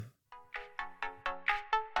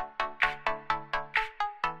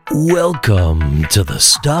Welcome to the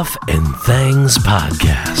Stuff and Things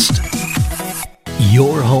Podcast,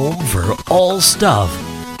 your home for all stuff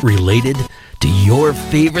related to your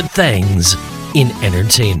favorite things in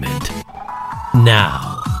entertainment.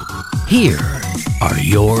 Now, here are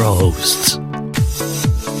your hosts.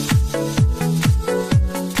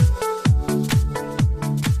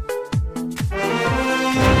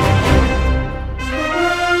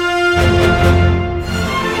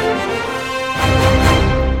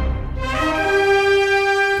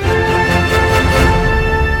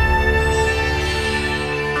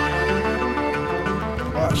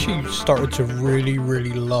 Started to really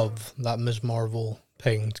love that Ms. Marvel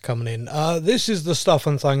ping coming in. This is the Stuff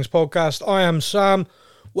and Things podcast. I am Sam.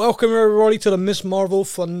 Welcome everybody to the Ms. Marvel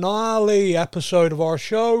finale episode of our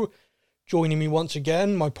show. Joining me once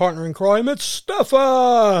again, my partner in crime, it's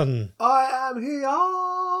Stefan. I am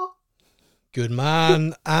here. Good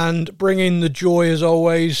man. And bringing the joy as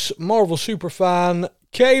always, Marvel superfan,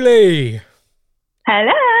 Kaylee.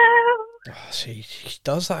 Hello. See, he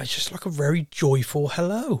does that. It's just like a very joyful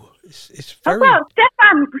hello. It's very... Oh, well,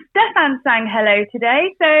 Stefan sang hello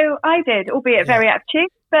today, so I did, albeit very out of tune,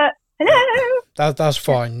 but hello. That's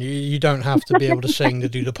fine. You don't have to be able to sing to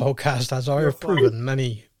do the podcast, as I have proven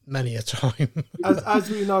many a time. As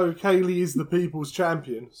we know, Kaylee is the people's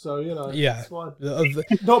champion, so, you know, yeah. it's fine.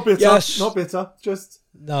 Not bitter, yes. Not bitter, just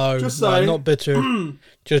no, not bitter.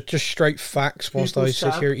 just straight facts whilst I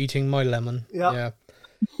sit here eating my lemon. Yeah.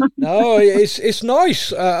 No, it's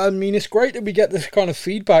nice. I mean, it's great that we get this kind of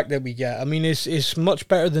feedback that we get. I mean, it's much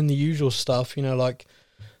better than the usual stuff, you know, like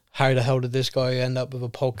how the hell did this guy end up with a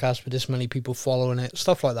podcast with this many people following it,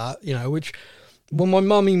 stuff like that, you know, which when my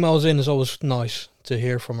mum emails in is always nice to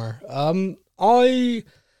hear from her. I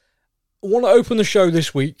want to open the show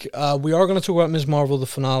this week. We are going to talk about Ms. Marvel, the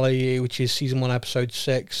finale, which is season 1, episode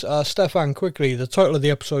 6. Stefan, quickly, the title of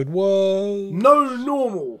the episode was... No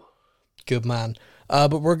Normal. Good man.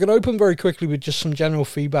 But we're going to open very quickly with just some general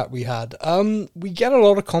feedback we had. We get a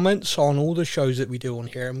lot of comments on all the shows that we do on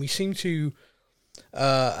here, and we seem to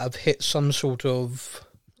have hit some sort of,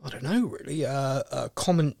 I don't know, really, a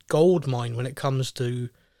comment gold mine when it comes to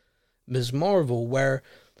Ms. Marvel, where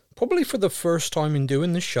probably for the first time in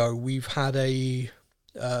doing the show, we've had a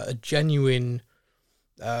genuine,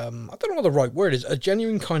 I don't know what the right word is, a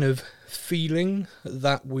genuine kind of feeling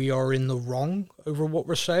that we are in the wrong over what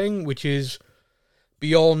we're saying, which is...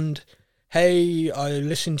 beyond, hey, I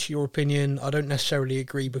listen to your opinion, I don't necessarily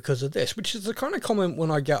agree because of this, which is the kind of comment when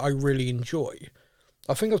I get I really enjoy.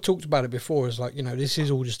 I think I've talked about it before, it's like, you know, this is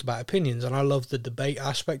all just about opinions, and I love the debate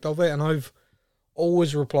aspect of it, and I've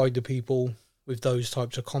always replied to people with those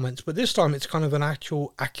types of comments, but this time it's kind of an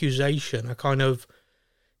actual accusation, a kind of,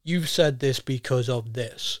 you've said this because of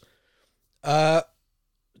this.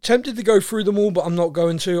 Tempted to go through them all, but I'm not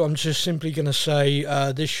going to. I'm just simply going to say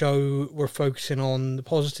this show, we're focusing on the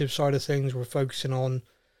positive side of things. We're focusing on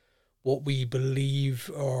what we believe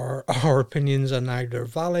are our opinions and now they're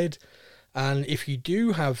valid. And if you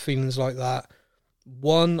do have feelings like that,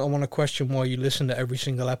 one, I want to question why you listen to every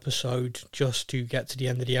single episode just to get to the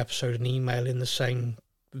end of the episode and email in the same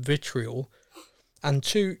vitriol. And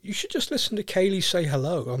two, you should just listen to Kaylee say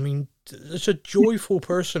hello. I mean, it's a joyful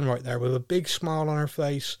person right there with a big smile on her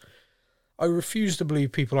face. I refuse to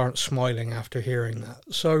believe people aren't smiling after hearing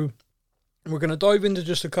that. So we're going to dive into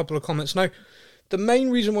just a couple of comments. Now, the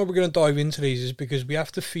main reason why we're going to dive into these is because we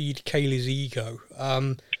have to feed Kaylee's ego.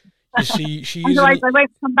 You see, she is... Otherwise, I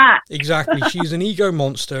won't come back. Exactly. She's an ego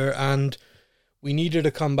monster, and we need her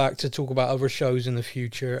to come back to talk about other shows in the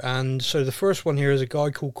future. And so the first one here is a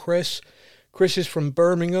guy called Chris. Chris is from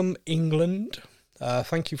Birmingham, England.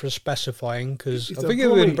 Thank you for specifying, because I think it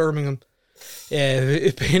would have been Birmingham. Yeah,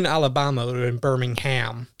 if it'd been Alabama, it would have been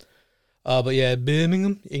Birmingham. But yeah,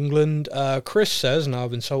 Birmingham, England. Chris says, and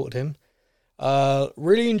I've insulted him,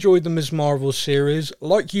 really enjoyed the Ms. Marvel series.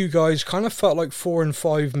 Like you guys, kind of felt like 4 and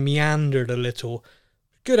 5 meandered a little.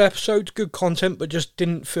 Good episodes, good content, but just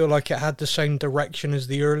didn't feel like it had the same direction as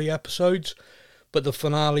the early episodes. But the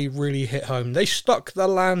finale really hit home. They stuck the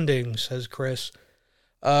landing, says Chris.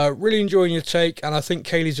 Really enjoying your take, and I think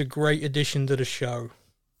Kaylee's a great addition to the show.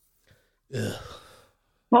 Ugh.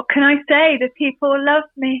 What can I say? The people love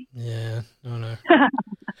me. Yeah, I know.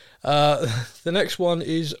 The next one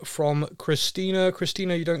is from Christina.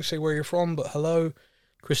 Christina, you don't say where you're from, but hello.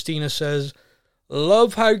 Christina says,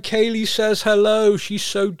 love how Kaylee says hello. She's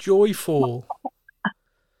so joyful.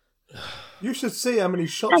 You should see how many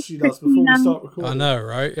shots she does before we start recording. I know,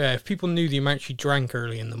 right? Yeah, if people knew the amount she drank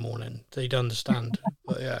early in the morning, they'd understand.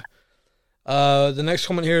 But yeah. The next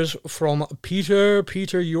comment here is from Peter.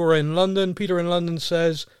 Peter, you're in London. Peter in London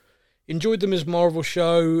says, Enjoyed the Ms. Marvel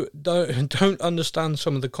show. Don't understand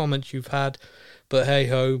some of the comments you've had, but hey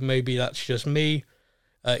ho, maybe that's just me.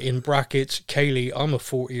 In brackets, Kaylee, I'm a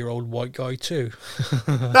 40-year-old white guy too.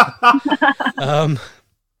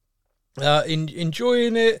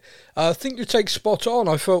 Enjoying it. I think your take's spot on.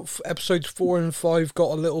 I felt episodes 4 and 5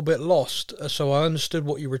 got a little bit lost, so I understood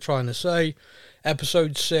what you were trying to say.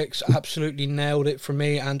 Episode 6 absolutely nailed it for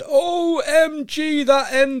me, and OMG,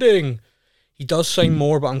 that ending! He does say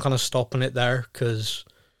more, but I'm kind of stopping it there, because,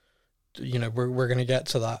 you know, we're going to get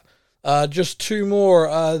to that. Just 2 more.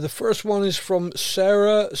 The first one is from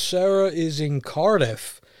Sarah. Sarah is in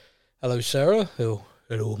Cardiff. Hello, Sarah.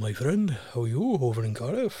 Hello, my friend. How are you over in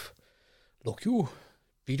Cardiff? Look, you.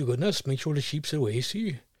 Be to goodness, make sure the sheep's away,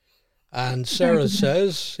 see. And Sarah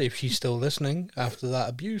says, if she's still listening after that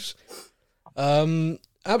abuse,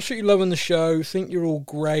 absolutely loving the show. Think you're all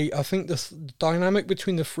great. I think the dynamic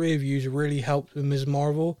between the 3 of you has really helped with Ms.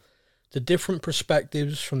 Marvel. The different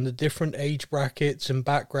perspectives from the different age brackets and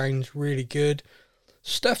backgrounds, really good.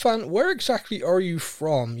 Stefan, where exactly are you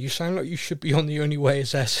from? You sound like you should be on The Only Way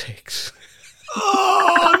is Essex.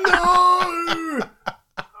 Oh, no!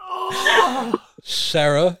 Oh.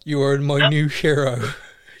 Sarah, you are my new hero.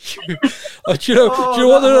 Do you know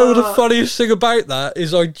what the funniest thing about that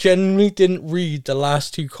is? I genuinely didn't read the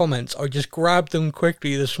last 2 comments. I just grabbed them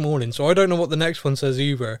quickly this morning, so I don't know what the next one says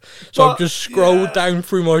either. So I've just scrolled down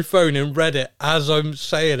through my phone and read it as I'm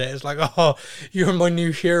saying it. It's like, oh, you're my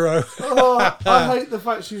new hero. I hate the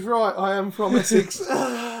fact she's right. I am from Essex.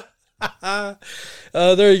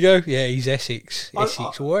 There you go. Yeah, he's Essex.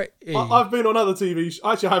 Essex, what? I've been on other TV.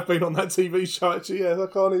 Actually, I've been on that TV show. Actually, yes, I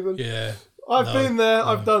can't even. Yeah. I've been there.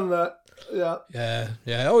 I've done that. Yeah.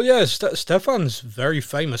 Yeah. Oh, yeah. Stefan's very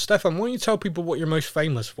famous. Stefan, why don't you tell people what you're most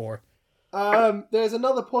famous for? There's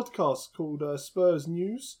another podcast called Spurs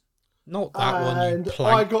News. Not that one. And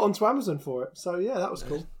I got onto Amazon for it. So, yeah, that was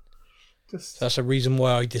cool. That's a reason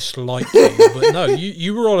why I dislike you. But no,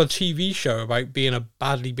 you were on a TV show about being a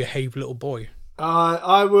badly behaved little boy.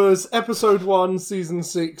 I was episode 1, season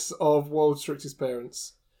 6 of World's Strictest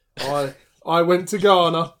Parents. I went to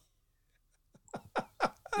Ghana.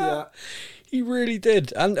 Yeah. He really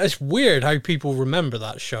did. And it's weird how people remember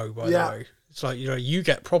that show, by the way. It's like, you know, you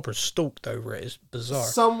get proper stalked over it. It's bizarre.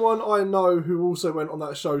 Someone I know who also went on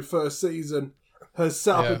that show first season has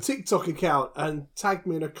set up a TikTok account and tagged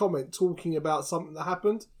me in a comment talking about something that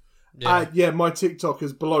happened. And my TikTok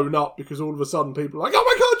has blown up because all of a sudden people are like, oh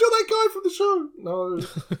my God, you're that guy from the show.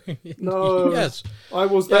 No. Yes. I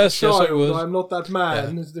was that child. I was. I'm not that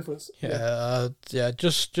man. There's a difference.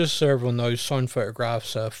 Just so everyone knows, signed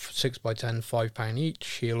photographs are 6x10, £5 each.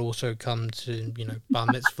 He'll also come to, you know, bar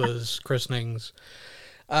mitzvahs, christenings.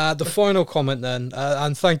 The final comment then,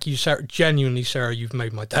 and thank you, Sarah. Genuinely, Sarah, you've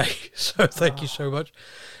made my day. So thank you so much.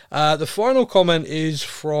 The final comment is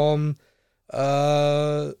from...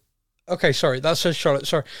 okay, sorry, that says Charlotte.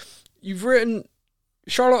 Sorry. You've written...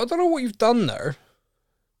 Charlotte, I don't know what you've done there.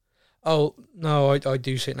 Oh, no, I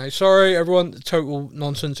do see it now. Sorry, everyone. Total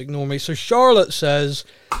nonsense. Ignore me. So Charlotte says...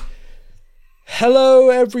 Hello,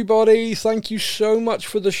 everybody. Thank you so much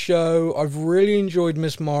for the show. I've really enjoyed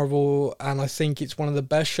Ms. Marvel, and I think it's one of the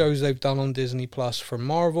best shows they've done on Disney Plus for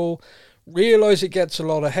Marvel. Realise it gets a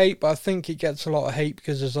lot of hate, but I think it gets a lot of hate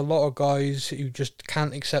because there's a lot of guys who just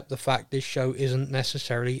can't accept the fact this show isn't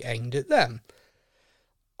necessarily aimed at them.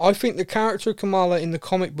 I think the character of Kamala in the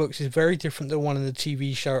comic books is very different than one in the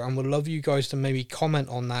TV show, and would love you guys to maybe comment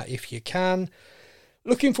on that if you can.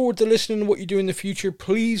 Looking forward to listening to what you do in the future.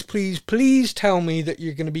 Please, please, please tell me that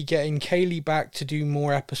you're going to be getting Kaylee back to do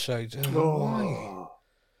more episodes. Why?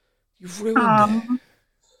 You've ruined it.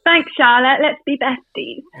 Thanks, Charlotte. Let's be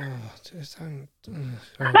besties.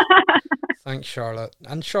 Thanks, Charlotte.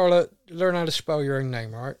 And Charlotte, learn how to spell your own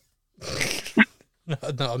name, all right? No,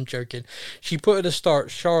 I'm joking. She put at the start,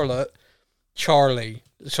 Charlotte, Charlie.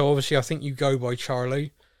 So obviously I think you go by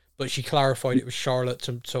Charlie, but she clarified it was Charlotte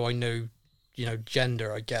so I knew, you know,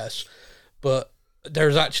 gender, I guess. But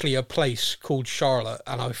there's actually a place called Charlotte,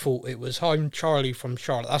 and I thought it was, I'm Charlie from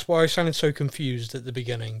Charlotte. That's why I sounded so confused at the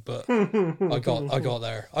beginning, but I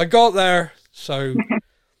got there. So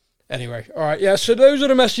anyway, all right, yeah, so those are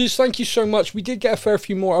the messages. Thank you so much. We did get a fair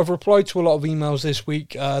few more. I've replied to a lot of emails this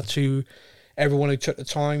week to everyone who took the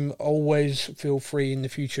time. Always feel free in the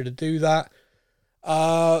future to do that.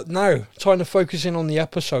 Now, time to focus in on the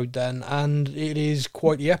episode then, and it is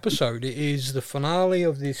quite the episode. It is the finale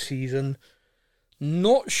of this season.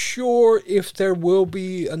 Not sure if there will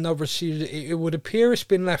be another season. It would appear it's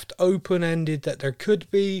been left open-ended that there could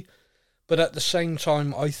be, but at the same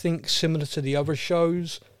time, I think similar to the other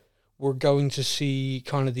shows, we're going to see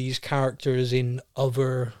kind of these characters in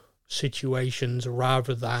other situations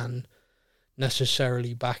rather than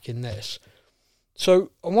necessarily back in this.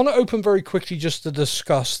 So I want to open very quickly just to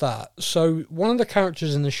discuss that. So one of the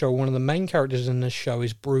characters in the show, one of the main characters in this show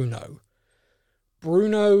is Bruno.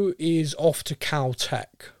 Bruno is off to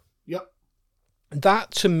Caltech. Yep.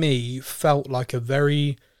 That to me felt like a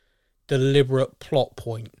very deliberate plot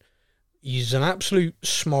point. He's an absolute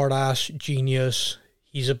smart-ass genius.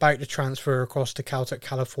 He's about to transfer across to Caltech,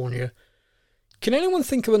 California. Can anyone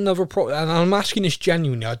think of another and I'm asking this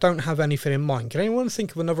genuinely, I don't have anything in mind. Can anyone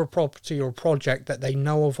think of another property or project that they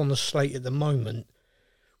know of on the slate at the moment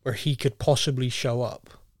where he could possibly show up?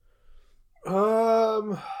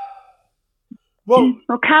 Well,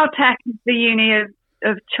 Caltech is the uni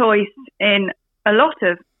of choice in a lot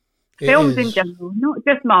of films in general, not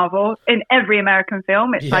just Marvel. In every American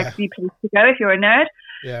film, it's like the place to go if you're a nerd.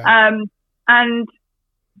 Yeah. And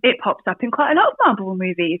it pops up in quite a lot of Marvel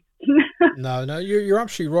movies. No, you're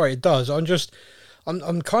absolutely right. It does.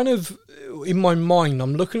 I'm kind of, in my mind,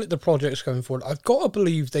 I'm looking at the projects going forward. I've got to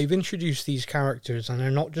believe they've introduced these characters and they're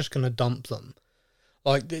not just going to dump them.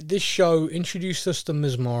 Like, this show introduced us to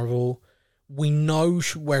Ms. Marvel. We know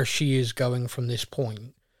where she is going from this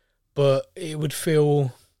point. But it would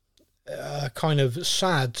feel kind of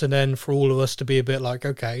sad to then for all of us to be a bit like,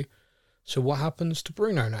 okay, so what happens to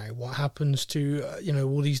Bruno now? What happens to,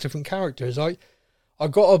 all these different characters? I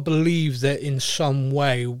got to believe that in some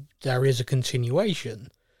way there is a continuation.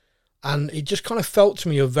 And it just kind of felt to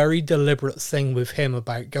me a very deliberate thing with him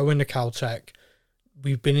about going to Caltech.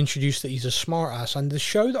 We've been introduced that he's a smart ass. And the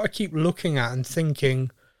show that I keep looking at and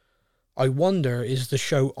thinking, I wonder, is the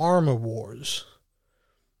show Armor Wars.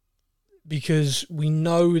 Because we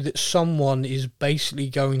know that someone is basically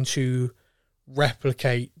going to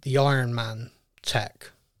replicate the Iron Man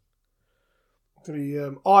tech.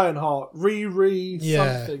 The Ironheart, Riri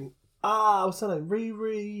something. What's her name?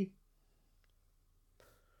 Riri.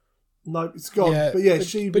 No, it's gone. Yeah, but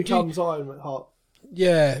she becomes Ironheart.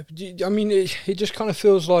 Yeah, I mean, it just kind of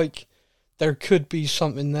feels like there could be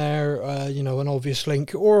something there, an obvious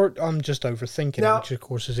link, or I'm just overthinking it, which of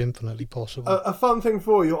course is infinitely possible. A fun thing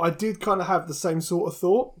for you, I did kind of have the same sort of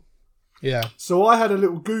thought. Yeah. So I had a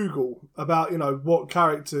little Google about, what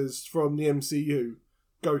characters from the MCU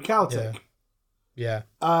go Caltech. Yeah.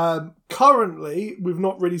 Currently, we've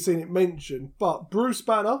not really seen it mentioned, but Bruce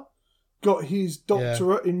Banner got his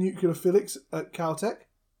doctorate in nuclear physics at Caltech.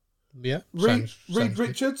 Yeah. Reed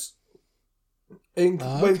Richards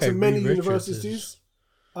went to many universities,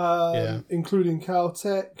 including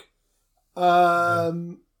Caltech.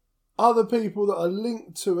 Other people that are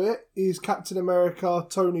linked to it is Captain America,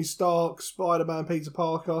 Tony Stark, Spider-Man, Peter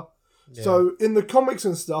Parker. Yeah. So in the comics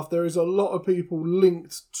and stuff, there is a lot of people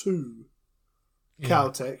linked to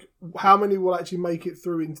Caltech. How many will actually make it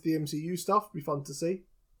through into the MCU stuff? Be fun to see.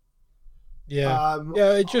 Yeah,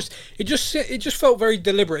 it just felt very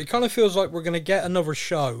deliberate. It kind of feels like we're going to get another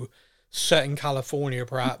show set in California,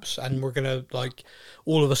 perhaps, and we're going to,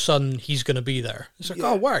 all of a sudden, he's going to be there. It's like,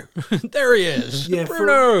 oh, wow, there he is. Yeah,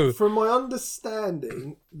 Bruno! From my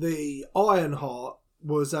understanding, the Ironheart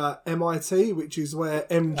was at MIT, which is where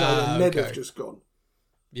MJ and Ned have just gone.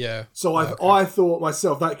 Yeah. So I thought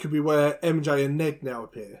myself that could be where MJ and Ned now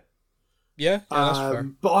appear. Yeah, that's fair.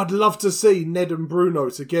 But I'd love to see Ned and Bruno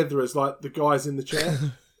together as the guys in the chair.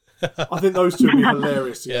 I think those two would be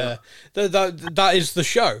hilarious. Yeah, that is the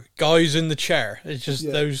show. Guys in the chair. It's just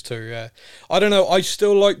those two. Yeah, I don't know. I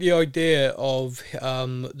still like the idea of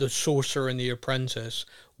the Sorcerer and the Apprentice,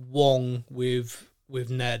 Wong with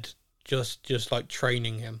Ned, just like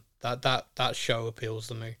training him. That show appeals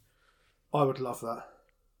to me. I would love that.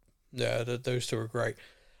 Yeah, those two are great.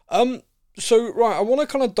 So, right, I want to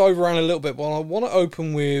kind of dive around a little bit, but I want to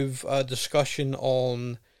open with a discussion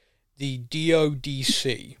on the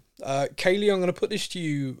DODC. Kaylee, I'm going to put this to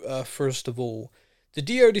you first of all. The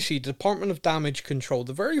DODC, Department of Damage Control,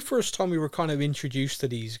 the very first time we were kind of introduced to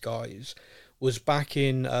these guys was back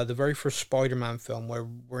in the very first Spider-Man film, where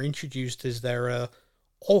we're introduced as their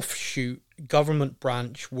offshoot government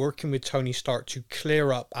branch working with Tony Stark to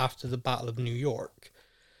clear up after the Battle of New York.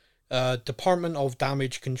 Department of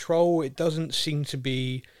Damage Control, it doesn't seem to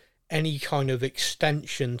be any kind of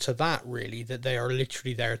extension to that, really, that they are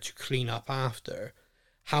literally there to clean up after.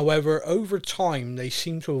 However, over time, they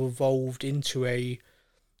seem to have evolved into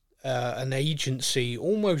an agency,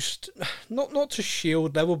 almost, not to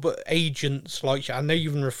S.H.I.E.L.D. level, but agents, and they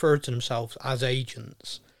even refer to themselves as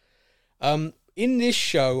agents. In this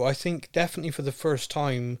show, I think definitely for the first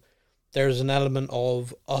time, there's an element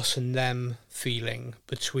of us and them feeling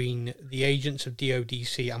between the agents of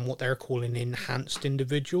DODC and what they're calling enhanced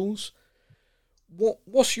individuals.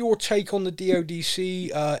 what's your take on the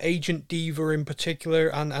DODC, Agent Diva in particular,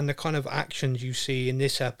 and the kind of actions you see in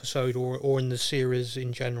this episode or in the series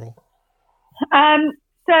in general?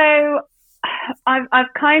 So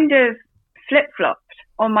I've kind of flip-flopped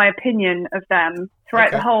on my opinion of them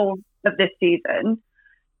throughout the whole of this season.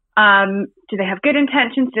 Do they have good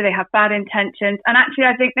intentions? Do they have bad intentions? And actually,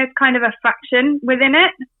 I think there's kind of a fraction within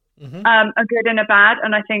it, a good and a bad.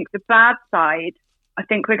 And I think the bad side, I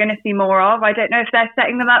think we're going to see more of. I don't know if they're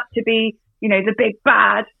setting them up to be, the big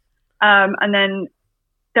bad, and then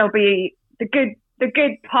there'll be the good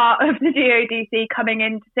part of the DODC coming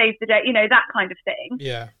in to save the day, that kind of thing.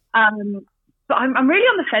 Yeah. But I'm really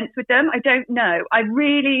on the fence with them. I don't know. I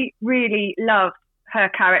really, really love her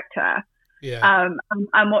character. Yeah.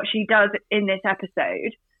 And what she does in this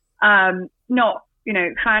episode. Not,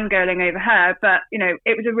 fangirling over her, but,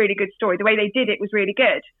 it was a really good story. The way they did it was really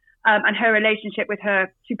good. And her relationship with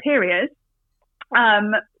her superiors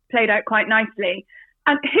played out quite nicely.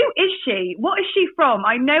 And who is she? What is she from?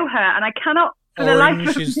 I know her, and I cannot for the life of me.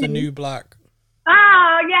 Orange is the New Black.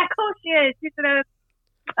 Ah, yeah, of course she is. She's in a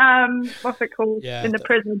what's it called? Yeah, in the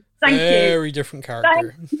prison. Thank you. Very different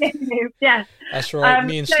character. Thank you. Yes. That's right.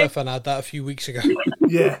 Me and Stefan had that a few weeks ago.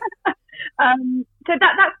 Yeah. So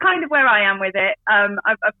that's kind of where I am with it.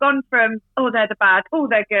 I've gone from they're the bad,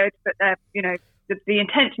 they're good, but they're the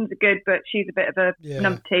intentions are good, but she's a bit of a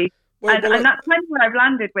numpty. And that's kind of where I've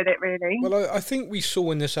landed with it, really. Well, I think we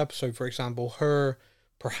saw in this episode, for example, her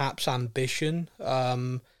perhaps ambition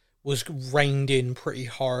was reined in pretty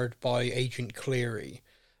hard by Agent Cleary.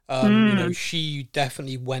 She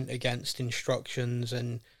definitely went against instructions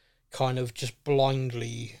and kind of just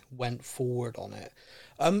blindly went forward on it.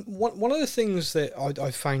 One of the things that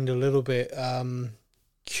I found a little bit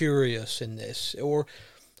curious in this, or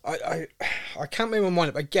I can't make my mind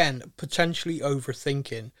up, again, potentially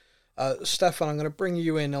overthinking. Stefan, I'm going to bring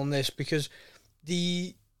you in on this because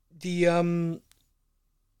the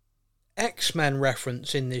X-Men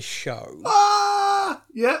reference in this show.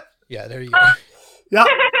 Yeah. Yeah, there you go. Yeah.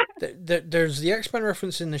 There's the X-Men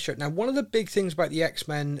reference in the show. Now, one of the big things about the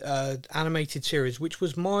X-Men animated series, which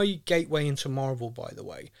was my gateway into Marvel, by the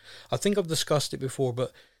way, I think I've discussed it before,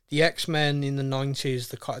 but the X-Men in the 90s,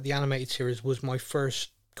 the animated series, was my first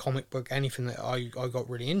comic book, anything that I got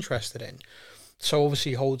really interested in. So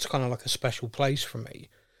obviously holds kind of like a special place for me.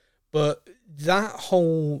 But that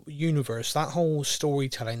whole universe, that whole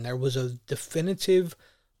storytelling, there was a definitive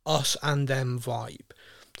us and them vibe.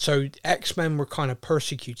 So X-Men were kind of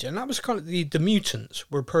persecuted, and that was kind of the mutants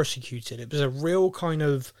were persecuted. It was a real kind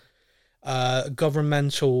of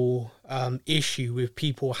governmental issue with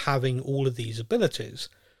people having all of these abilities.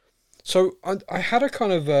 So I had a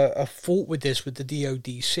kind of a fault with this with the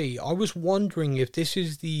DODC. I was wondering if this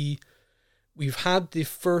is we've had the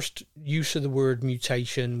first use of the word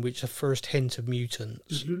mutation, which is the first hint of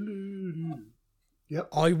mutants. Yep.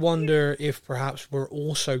 I wonder if perhaps we're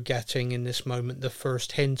also getting in this moment the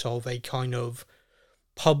first hint of a kind of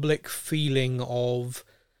public feeling of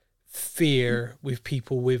fear with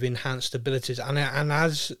people with enhanced abilities. And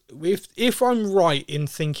as if I'm right in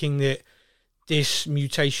thinking that this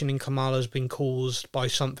mutation in Kamala has been caused by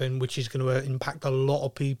something which is going to impact a lot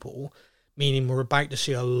of people, meaning we're about to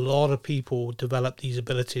see a lot of people develop these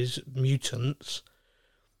abilities, mutants.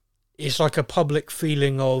 It's like a public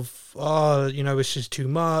feeling of, this is too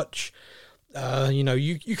much.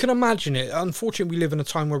 You can imagine it. Unfortunately, we live in a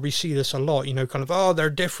time where we see this a lot, kind of, they're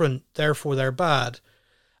different, therefore they're bad.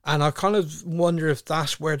 And I kind of wonder if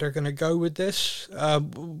that's where they're going to go with this.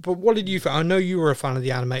 But what did you think? I know you were a fan of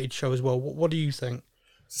the animated show as well. What do you think?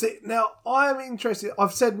 See, now, I'm interested.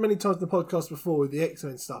 I've said many times in the podcast before with the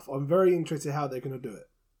X-Men stuff, I'm very interested how they're going to do it.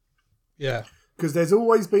 Yeah. Because there's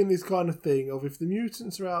always been this kind of thing of if the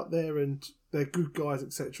mutants are out there and they're good guys,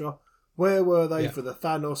 etc., where were they for the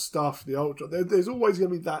Thanos stuff, the Ultron? There's always going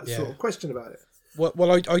to be that sort of question about it.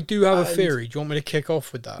 Well, I do have a theory. Do you want me to kick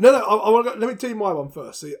off with that? No. I want to let me tell you my one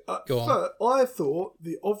first. See, Go on. I thought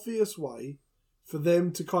the obvious way for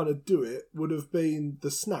them to kind of do it would have been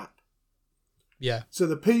the snap. Yeah. So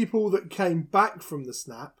the people that came back from the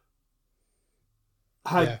snap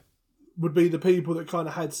would be the people that kind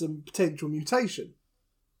of had some potential mutation.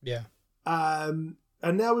 Yeah. And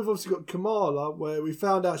now we've obviously got Kamala, where we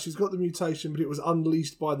found out she's got the mutation, but it was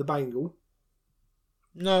unleashed by the Bangle.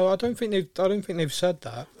 No, I don't think they've said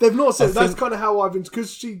that. They've not said. That's kind of how I've been,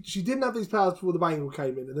 because she didn't have these powers before the Bangle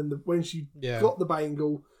came in, and then when she got the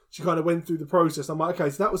Bangle, she kind of went through the process. I'm like, okay,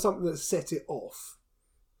 so that was something that set it off.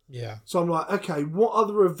 Yeah. So I'm like, okay, what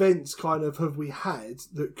other events kind of have we had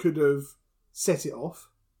that could have set it off?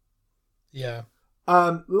 Yeah.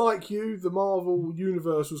 Like you, the Marvel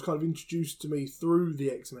Universe was kind of introduced to me through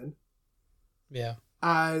the X-Men. Yeah.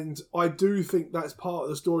 And I do think that's part of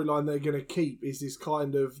the storyline they're going to keep, is this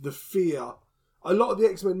kind of the fear. A lot of the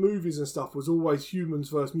X-Men movies and stuff was always humans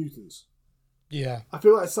versus mutants. Yeah. I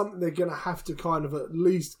feel like it's something they're going to have to kind of at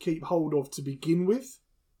least keep hold of to begin with.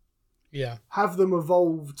 Yeah. Have them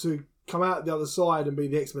evolve to come out the other side and be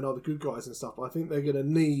the X-Men are the good guys and stuff. I think they're going to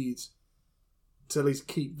need to at least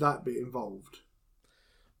keep that bit involved.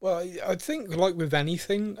 Well, I think like with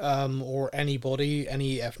anything, or anybody,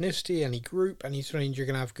 any ethnicity, any group, anything, you're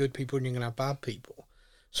going to have good people and you're going to have bad people.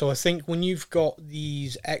 So I think when you've got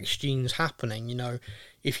these X genes happening, you know,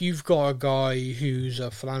 if you've got a guy who's a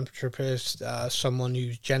philanthropist, someone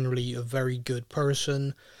who's generally a very good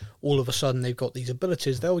person, all of a sudden they've got these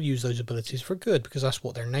abilities, they'll use those abilities for good because that's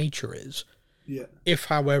what their nature is. Yeah. If,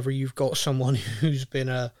 however, you've got someone who's been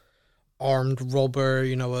a armed robber,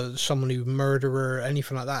 you know, someone who's murderer,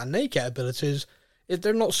 anything like that, and they get abilities,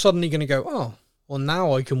 they're not suddenly going to go, oh, well,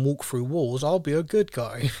 now I can walk through walls, I'll be a good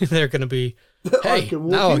guy. They're going to be, hey, I can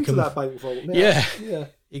walk into that bank vault. Yeah,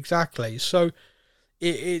 exactly. So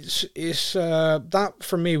it's that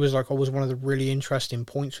for me was like always one of the really interesting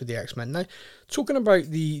points with the X-Men. Now, talking about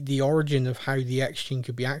the origin of how the X gene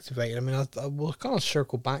could be activated, I mean, I will kind of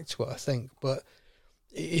circle back to it, I think, but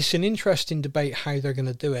it's an interesting debate how they're going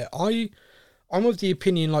to do it. I'm of the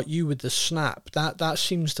opinion, like you with the snap, that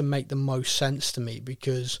seems to make the most sense to me,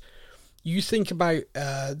 because you think about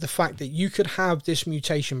the fact that you could have this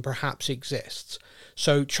mutation perhaps exists.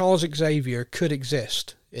 So Charles Xavier could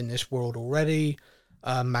exist in this world already,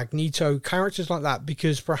 Magneto, characters like that,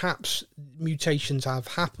 because perhaps mutations have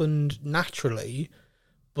happened naturally,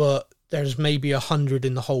 but there's maybe 100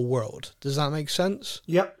 in the whole world. Does that make sense?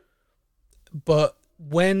 Yep. But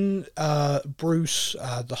when Bruce,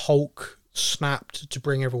 the Hulk, snapped to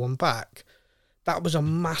bring everyone back, that was a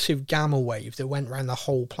massive gamma wave that went around the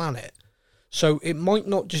whole planet. So it might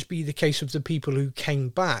not just be the case of the people who came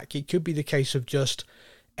back. It could be the case of just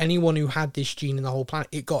anyone who had this gene in the whole planet.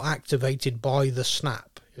 It got activated by the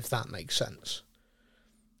snap, if that makes sense.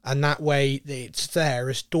 And that way it's there,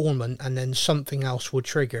 it's dormant, and then something else will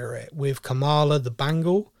trigger it. With Kamala, the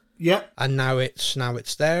bangle. Yeah. And now it's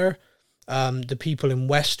there. The people in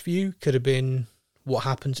Westview could have been what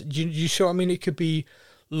happens. Do you see what I mean? It could be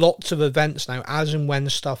lots of events now, as and when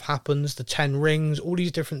stuff happens, the 10 rings, all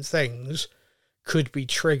these different things could be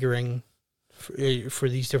triggering for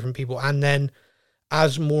these different people. And then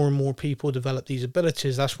as more and more people develop these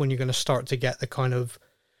abilities, that's when you're going to start to get the kind of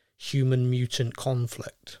human mutant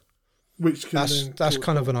conflict. Which can that's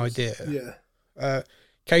kind of an idea. Yeah.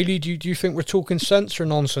 Kaylee, do you think we're talking sense or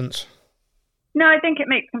nonsense? No, I think it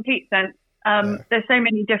makes complete sense. There's so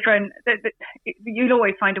many different. You'll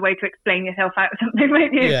always find a way to explain yourself out of something,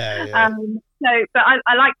 won't you? Yeah. But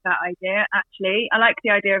I like that idea. Actually, I like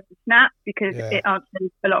the idea of the snap because it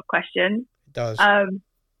answers a lot of questions. It does.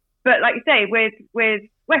 But like you say, with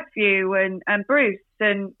Westview and Bruce,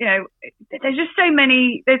 and you know, there's just so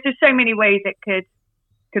many ways it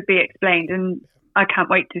could be explained, and I can't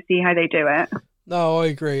wait to see how they do it. No, I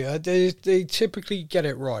agree. They typically get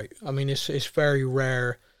it right. I mean, it's very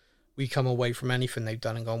rare we come away from anything they've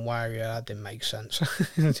done and gone, wow, yeah, that didn't make sense.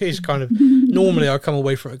 It's kind of, normally I come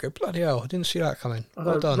away from it and go, bloody hell, I didn't see that coming.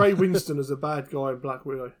 Well done. Ray Winston is a bad guy in Black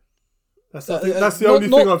Widow. That's the only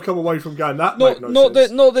thing I've come away from going, that made no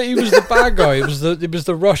sense. Not that he was the bad guy, it was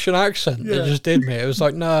the Russian accent that just did me. It was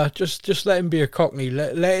like, nah, just let him be a Cockney.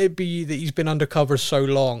 Let it be that he's been undercover so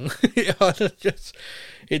long.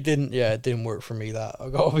 It didn't work for me, that, I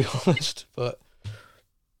gotta be honest. But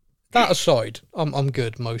that aside, I'm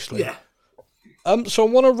good mostly. Yeah. So I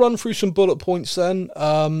want to run through some bullet points then.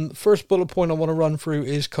 First bullet point I want to run through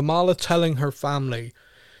is Kamala telling her family.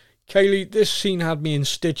 Kaylee, this scene had me in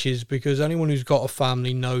stitches because anyone who's got a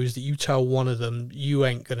family knows that you tell one of them, you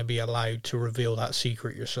ain't going to be allowed to reveal that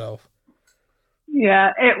secret yourself.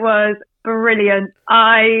 Yeah, it was brilliant.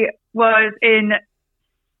 I was in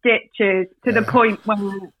stitches to the point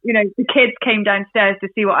when, you know, the kids came downstairs to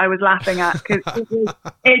see what I was laughing at because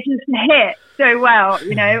it just hit so well,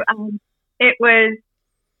 you know, and it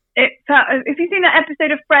felt, have you seen that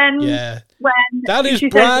episode of Friends? Yeah. When that is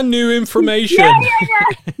brand new information. Yeah.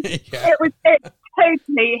 It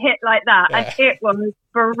totally hit like that, and it was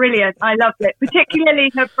brilliant. I loved it,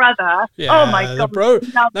 particularly her brother. Yeah, oh my god!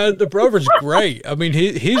 The brother's great. I mean,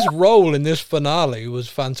 his role in this finale was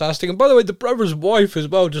fantastic. And by the way, the brother's wife as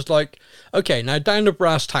well. Just like, okay, now down to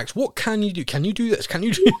brass tacks. What can you do? Can you do this? Can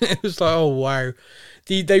you do that? It was like, oh wow.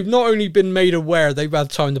 They've not only been made aware, they've had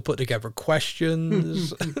time to put together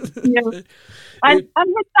questions. And his dad's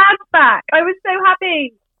back. I was so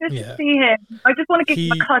happy. just to see him. I just want to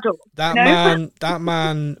give him a cuddle. That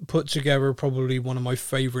man put together probably one of my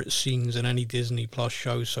favourite scenes in any Disney Plus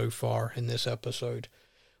show so far in this episode.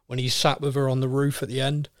 When he sat with her on the roof at the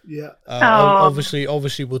end. Yeah. Obviously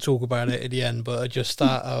we'll talk about it at the end, but just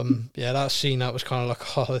that, that scene, that was kind of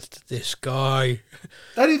like, oh, this guy.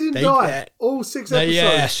 And he didn't die. All 6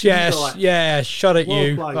 episodes. Yes. Shut it, well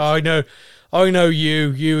you. Played. I know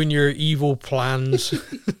you and your evil plans.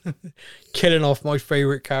 Killing off my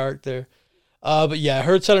favourite character. But yeah,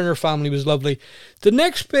 her telling her family was lovely. The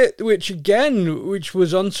next bit, which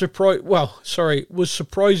was was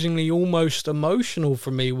surprisingly almost emotional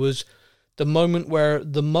for me, was the moment where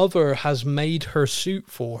the mother has made her suit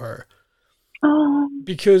for her. Oh.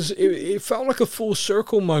 Because it felt like a full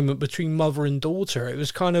circle moment between mother and daughter. It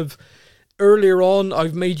was kind of, earlier on,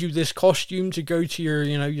 I've made you this costume to go to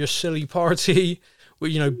your silly party,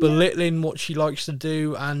 belittling what she likes to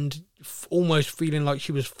do and almost feeling like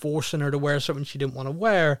she was forcing her to wear something she didn't want to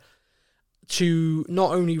wear, to not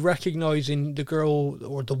only recognizing the girl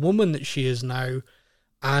or the woman that she is now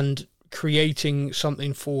and creating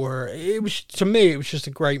something for her. It was just a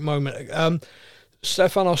great moment.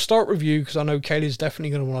 Stefan, I'll start with you because I know Kaylee's definitely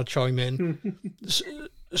going to want to chime in.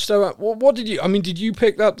 So what did you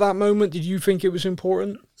pick up that moment? Did you think it was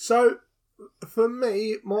important? So for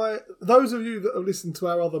me, those of you that have listened to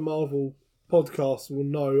our other Marvel podcast will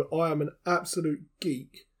know I am an absolute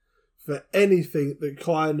geek for anything that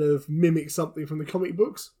kind of mimics something from the comic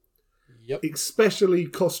books. Yep. Especially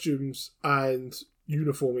costumes and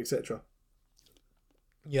uniform, etc.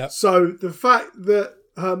 Yeah. So the fact that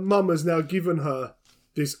her mum has now given her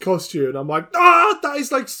this costume, I'm like, that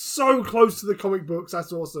is like so close to the comic books.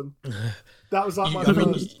 That's awesome. That was like my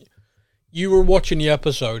first. You were watching the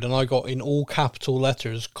episode and I got in all capital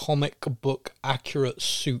letters, comic book accurate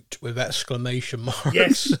suit with exclamation marks.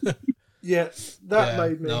 Yes. Yes. That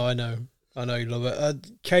made me. No, I know you love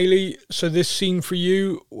it. Kaylee, so this scene for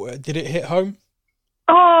you, did it hit home?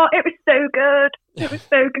 Oh, it was so good. It was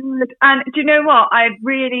so good. And do you know what? I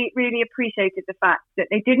really, really appreciated the fact that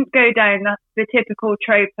they didn't go down the typical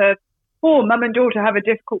trope of, mum and daughter have a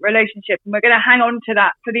difficult relationship and we're going to hang on to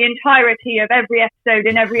that for the entirety of every episode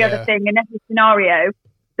and every other thing and every scenario.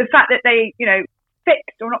 The fact that they,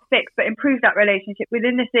 but improved that relationship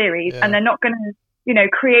within the series and they're not going to,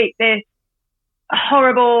 create this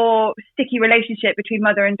horrible, sticky relationship between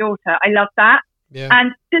mother and daughter. I love that. Yeah.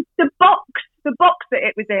 And the box that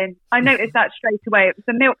it was in, I noticed that straight away. It was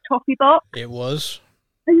the milk toffee box. It was.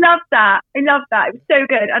 I love that. It was so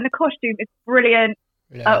good. And the costume is brilliant.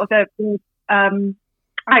 Or the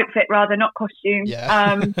outfit rather, not costume.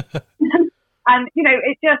 Yeah. And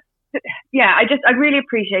it just, I really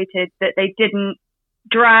appreciated that they didn't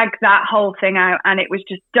drag that whole thing out and it was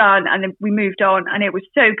just done and then we moved on and it was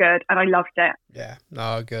so good and I loved it. Yeah,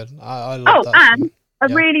 no, good. I love that. And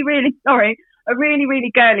a really, really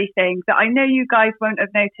girly thing that I know you guys won't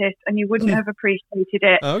have noticed and you wouldn't have appreciated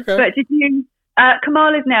it. Okay. But did you,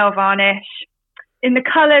 Kamala's nail varnish in the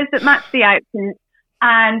colours that match the outfit.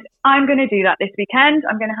 And I'm going to do that this weekend.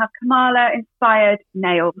 I'm going to have Kamala-inspired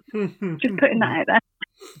nails. Just putting that out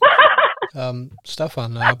there.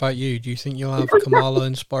 Stefan, how about you? Do you think you'll have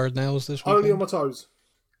Kamala-inspired nails this weekend? Only on my toes.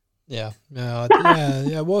 Yeah.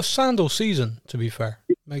 Well, sandal season, to be fair.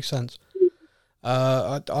 Makes sense.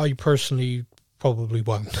 I personally probably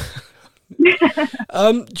won't.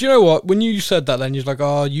 Do you know what? When you said that, then you're like,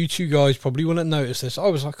 "Oh, you two guys probably wouldn't notice this." I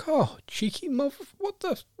was like, "Oh, cheeky mother! What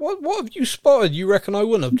have you spotted? You reckon I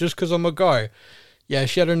wouldn't have just because I'm a guy?" Yeah,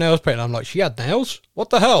 she had her nails painted. I'm like, "She had nails? What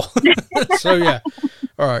the hell?" So yeah,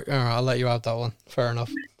 all right, I'll let you have that one. Fair enough.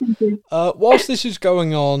 Whilst this is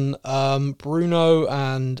going on, Bruno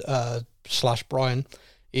and / Brian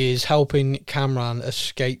is helping Cameron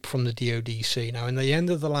escape from the DODC. Now, in the end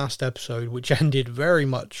of the last episode, which ended very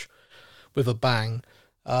much with a bang,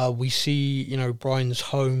 we see, Brian's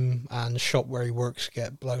home and the shop where he works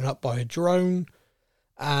get blown up by a drone,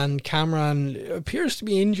 and Cameron appears to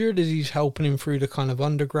be injured as he's helping him through the kind of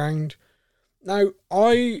underground. Now,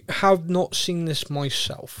 I have not seen this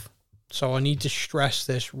myself, so I need to stress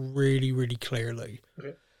this really, really clearly.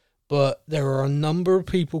 Okay. But there are a number of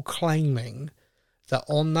people claiming that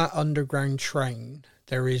on that underground train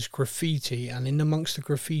there is graffiti, and in amongst the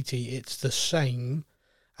graffiti it's the same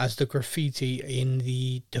as the graffiti in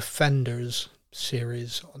the Defenders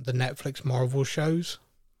series on the Netflix Marvel shows.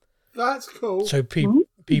 That's cool. So people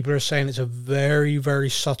are saying it's a very, very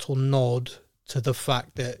subtle nod to the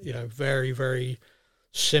fact that, very, very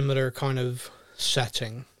similar kind of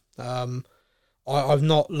setting. I've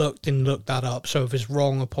not looked that up, so if it's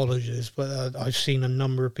wrong, apologies, but I've seen a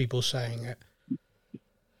number of people saying it.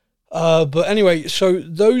 But anyway, so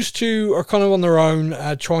those two are kind of on their own,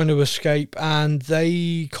 trying to escape, and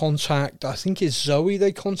they contact, I think it's Zoe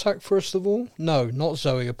they contact first of all. No, not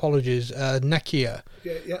Zoe, apologies, Nakia.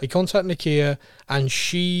 Yeah. They contact Nakia, and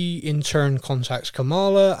she in turn contacts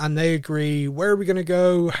Kamala, and they agree, where are we going to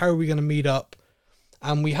go? How are we going to meet up?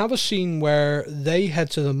 And we have a scene where they head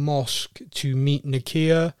to the mosque to meet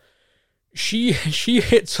Nakia. She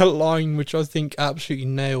hits a line which I think absolutely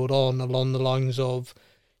nailed on, along the lines of,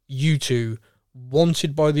 you two,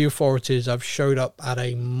 wanted by the authorities, have showed up at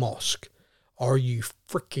a mosque. Are you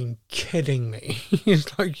freaking kidding me?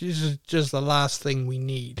 It's like, this is just the last thing we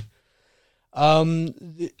need.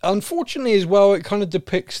 Unfortunately as well, it kind of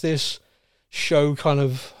depicts this show kind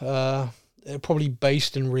of probably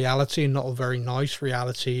based in reality, and not a very nice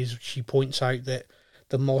reality. As she points out that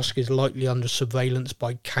the mosque is likely under surveillance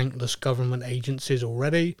by countless government agencies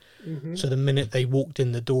already. Mm-hmm. So the minute they walked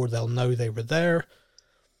in the door, they'll know they were there.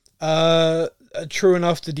 True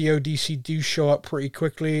enough, the DODC do show up pretty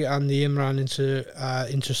quickly, and the Imran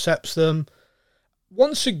intercepts them.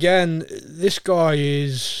 Once again, this guy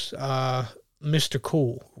is Mr.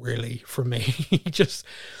 Cool, really, for me.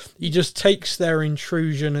 he just takes their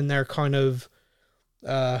intrusion and their kind of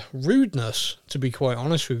rudeness, to be quite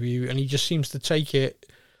honest with you, and he just seems to take it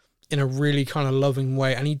in a really kind of loving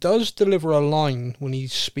way. And he does deliver a line when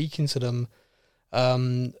he's speaking to them.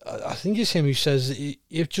 I think it's him who says,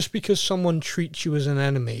 if just because someone treats you as an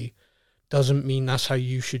enemy doesn't mean that's how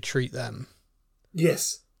you should treat them.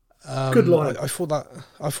 Yes. Good line. I thought that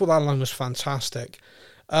line was fantastic.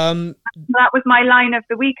 That was my line of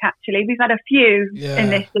the week, actually. We've had a few in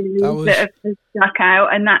this series that have stuck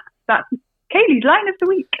out, and that's Kaylee's line of the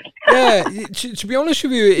week. Yeah, to be honest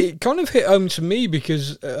with you, it kind of hit home to me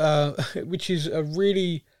because, which is a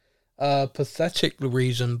really pathetic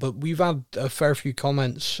reason, but we've had a fair few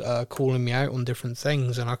comments calling me out on different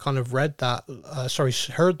things, and I kind of heard that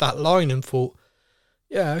line and thought,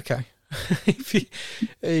 yeah, okay.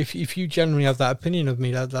 if you generally have that opinion of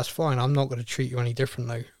me, that's fine. I'm not going to treat you any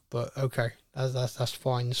differently, but okay, that's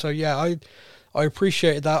fine. So yeah, I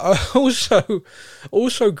appreciated that. I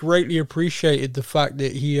also greatly appreciated the fact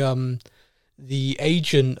that the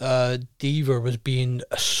agent Diva was being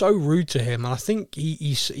so rude to him, and I think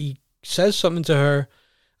he says something to her,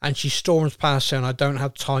 and she storms past saying, "I don't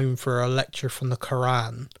have time for a lecture from the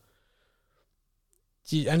Quran."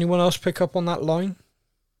 Did anyone else pick up on that line?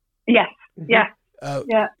 Yes. Yeah.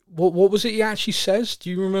 Yeah. What was it he actually says? Do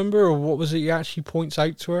you remember, or what was it he actually points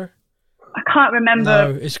out to her? I can't remember.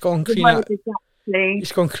 No, it's gone clean out.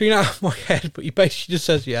 It's gone clean out of my head, but he basically just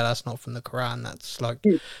says, "Yeah, that's not from the Quran. That's like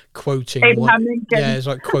quoting Abraham Lincoln." Yeah, it's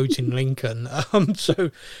like quoting Lincoln.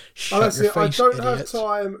 So shut your face, I don't idiot. have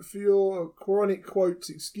time for your Quranic quotes.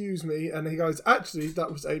 Excuse me. And he goes, "Actually,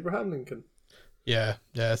 that was Abraham Lincoln." Yeah,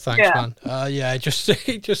 thanks, man.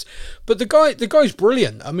 But the guy's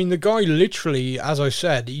brilliant. I mean, the guy literally, as I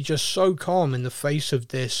said, he's just so calm in the face of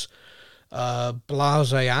this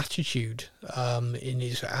blasé attitude in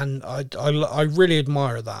his, and I really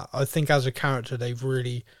admire that. I think as a character, they've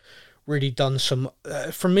really done some.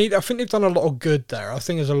 For me, I think they've done a lot of good there. I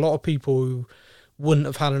think there's a lot of people who wouldn't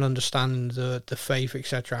have had an understanding of the faith,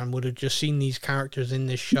 etc., and would have just seen these characters in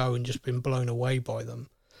this show and just been blown away by them.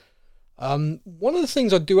 One of the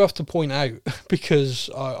things I do have to point out, because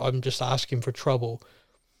I'm just asking for trouble,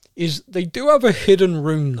 is they do have a hidden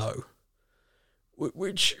room though,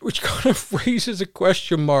 which kind of raises a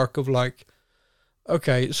question mark of like,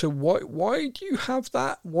 okay, so why do you have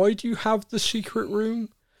that? Why do you have the secret room?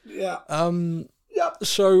 Yeah.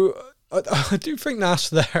 So I do think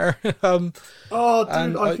that's there. Dude,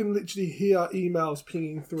 I can literally hear emails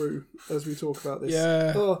pinging through as we talk about this.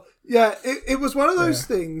 Yeah. It was one of those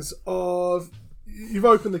things of, you've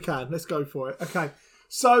opened the can, let's go for it. Okay,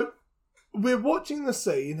 so we're watching the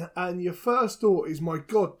scene and your first thought is, my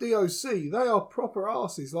God, DOC, they are proper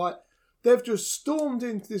arses. Like, they've just stormed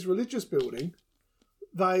into this religious building.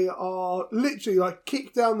 They are literally like,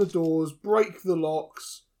 kick down the doors, break the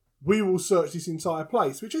locks, we will search this entire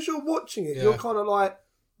place. Which, as you're watching it, you're kind of like,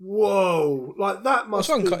 whoa, like that must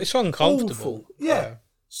be it's uncomfortable. Awful. Yeah,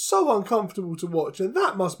 so uncomfortable to watch, and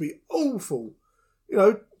that must be awful. You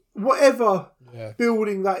know, whatever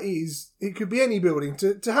building that is, it could be any building,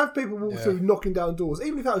 to have people walk through knocking down doors,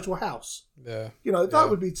 even if that was your house. Yeah, you know,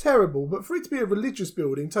 that would be terrible. But for it to be a religious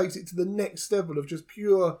building takes it to the next level of just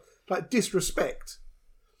pure like disrespect.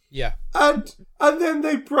 Yeah. And then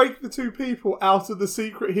they break the two people out of the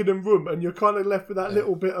secret hidden room, and you're kind of left with that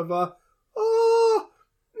little bit of a,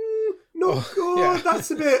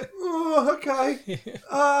 that's a bit, okay.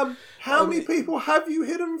 How many people have you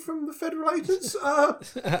hidden from the federal agents?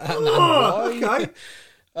 Okay.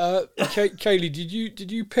 Kaylee,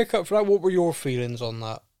 did you pick up for that? What were your feelings on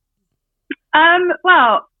that?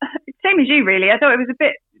 Well, same as you, really. I thought it was a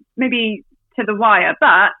bit maybe to the wire,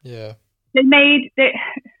 but yeah, they made it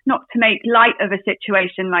not to make light of a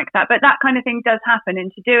situation like that, but that kind of thing does happen,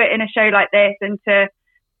 and to do it in a show like this and to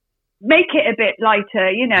make it a bit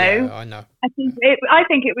lighter, you know. Yeah, I know. I think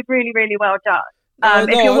it was really, really well done. I'm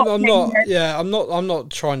not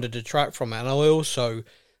trying to detract from it, and I also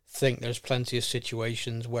think there's plenty of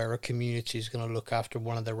situations where a community is going to look after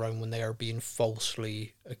one of their own when they are being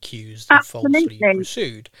falsely accused and falsely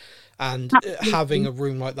pursued, and having a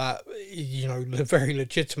room like that, you know, very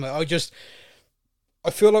legitimate. I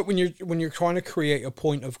feel like when you're trying to create a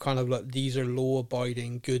point of kind of like these are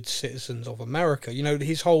law-abiding, good citizens of America, you know,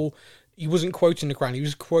 he wasn't quoting the Crown, he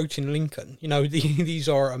was quoting Lincoln. You know, these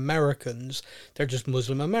are Americans, they're just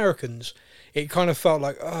Muslim Americans. It kind of felt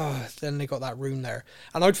like, then they got that room there.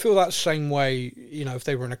 And I'd feel that same way, you know, if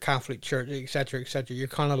they were in a Catholic church, etc., etc. You're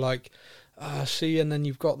kind of like, see, and then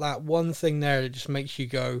you've got that one thing there that just makes you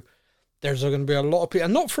go, there's going to be a lot of people,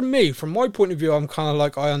 and not from me, from my point of view, I'm kind of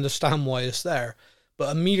like, I understand why it's there.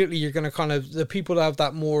 But immediately you're going to kind of, the people that have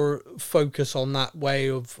that more focus on that way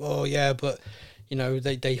of, oh yeah, but, you know,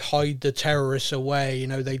 they hide the terrorists away, you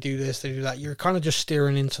know, they do this, they do that. You're kind of just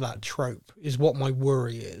steering into that trope, is what my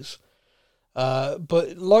worry is.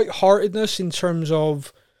 But lightheartedness in terms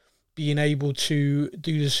of being able to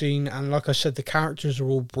do the scene, and like I said, the characters are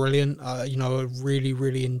all brilliant, you know, really,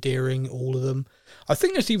 really endearing, all of them. I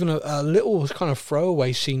think there's even a little kind of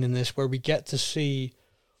throwaway scene in this where we get to see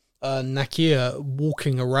Nakia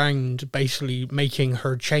walking around, basically making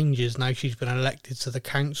her changes now she's been elected to the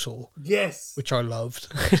council. Yes. Which I loved.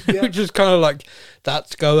 Yeah. Which is kind of like,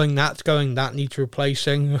 that's going, that needs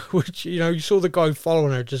replacing. Which, you know, you saw the guy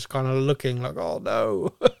following her just kind of looking like, oh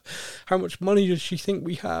no, how much money does she think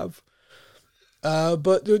we have?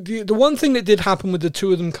 But the one thing that did happen with the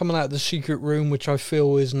two of them coming out of the secret room, which I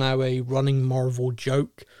feel is now a running Marvel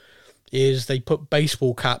joke, is they put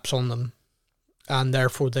baseball caps on them. And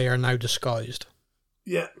therefore they are now disguised.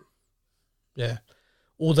 Yeah. Yeah.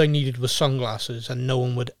 All they needed was sunglasses and no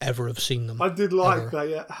one would ever have seen them. I did like that,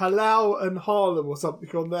 yeah. Halal and Harlem or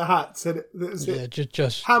something on their hats. And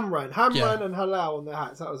just Hamran and Halal on their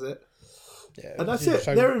hats. That was it. Yeah. And that's it.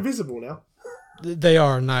 They're invisible now. They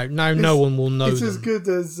are now. Now no one will know It's them. as good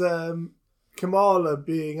as Kamala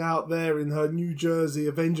being out there in her New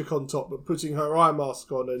Jersey AvengerCon top but putting her eye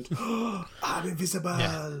mask on and I'm invisible.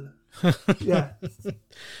 Yeah. Yeah.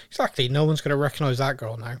 Exactly. No one's going to recognise that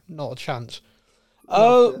girl now. Not a chance.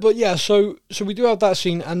 But yeah, so we do have that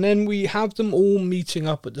scene, and then we have them all meeting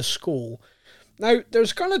up at the school. Now,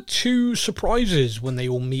 there's kind of two surprises when they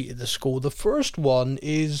all meet at the school. The first one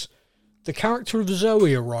is the character of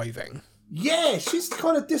Zoe arriving. Yeah, she's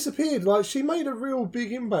kind of disappeared. Like, she made a real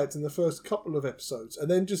big impact in the first couple of episodes, and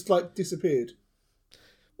then just, like, disappeared.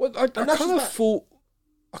 Well, I kind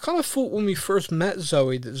of thought when we first met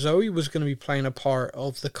Zoe that Zoe was going to be playing a part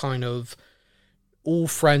of the kind of all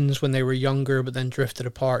friends when they were younger but then drifted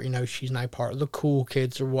apart. You know, she's now part of the cool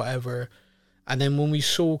kids or whatever. And then when we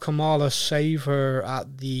saw Kamala save her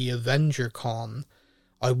at the Avenger Con,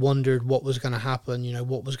 I wondered what was going to happen, you know,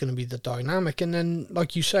 what was going to be the dynamic. And then,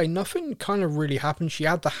 like you say, nothing kind of really happened. She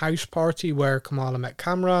had the house party where Kamala met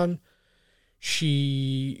Cameron.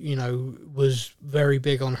 She, you know, was very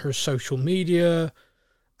big on her social media.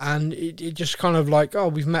 And it just kind of like, oh,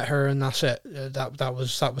 we've met her and that's it. That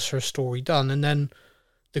was her story done. And then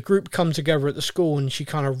the group come together at the school and she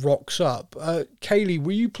kind of rocks up. Kaylee,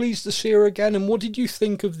 were you pleased to see her again? And what did you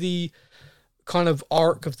think of the kind of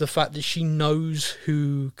arc of the fact that she knows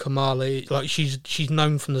who Kamala is? Like, she's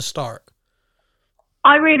known from the start.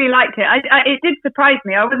 I really liked it. It did surprise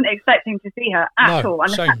me. I wasn't expecting to see her at all.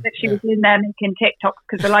 And the fact that she was in there making TikToks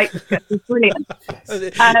because the light was brilliant.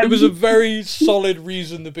 It was a very solid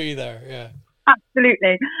reason to be there, yeah.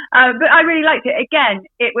 Absolutely. But I really liked it. Again,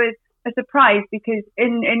 it was a surprise because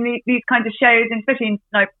in these kinds of shows, and especially in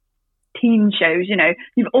like teen shows, you know,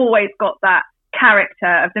 you've always got that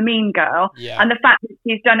character of the mean girl. Yeah. And the fact that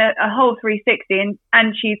she's done a whole 360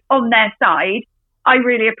 and she's on their side, I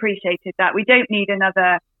really appreciated that. We don't need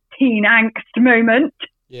another teen angst moment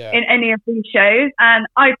in any of these shows. And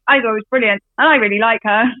I thought it was brilliant. And I really like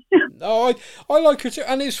her. No, I like her too.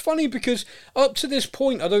 And it's funny because up to this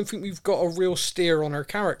point, I don't think we've got a real steer on her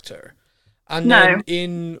character. And then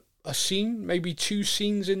in a scene, maybe two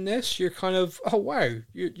scenes in this, you're kind of, oh, wow,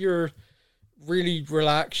 you're really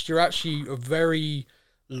relaxed. You're actually very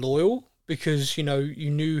loyal because, you know,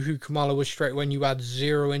 you knew who Kamala was straight when you had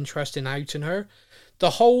zero interest in outing her. The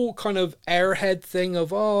whole kind of airhead thing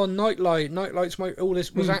of, oh, Nightlight's all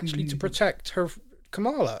this was actually to protect her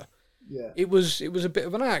Kamala. Yeah. It was a bit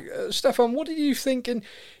of an act. Stefan, what did you think? And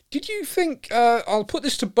did you think, I'll put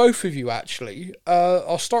this to both of you actually.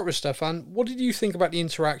 I'll start with Stefan. What did you think about the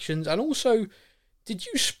interactions? And also, did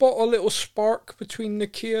you spot a little spark between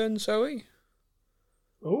Nakia and Zoe?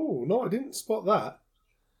 Oh, no, I didn't spot that.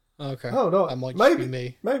 Okay. Oh, no. That might maybe, be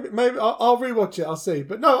me. Maybe I'll rewatch it, I'll see.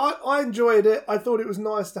 But no, I enjoyed it. I thought it was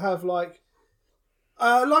nice to have, like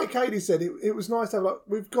Katie said, it was nice to have, like,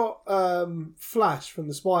 we've got Flash from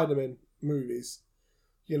the Spider-Man movies,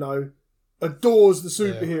 you know, adores the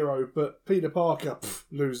superhero, but Peter Parker,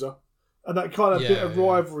 loser. And that kind of bit of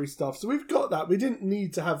rivalry stuff. So we've got that. We didn't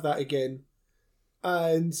need to have that again.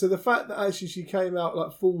 And so the fact that actually she came out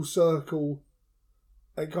like full circle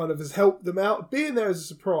and kind of has helped them out, being there as a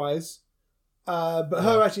surprise, but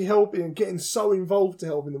her actually helping and getting so involved to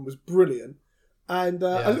helping them was brilliant. And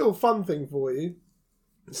a little fun thing for you.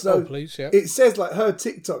 So please, it says like her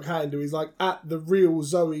TikTok handle is like at the real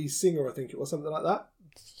Zoe Singer, I think it was, something like that.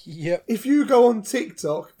 Yep. If you go on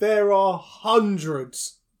TikTok, there are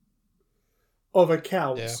hundreds of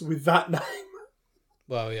accounts with that name.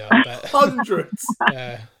 Well, yeah, I bet. Hundreds.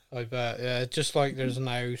 Yeah, I bet. Yeah, just like there's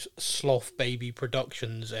now Sloth Baby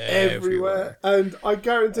Productions everywhere. And I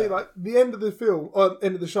guarantee, like, the end of the film,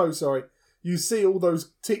 end of the show, sorry, you see all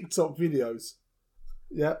those TikTok videos.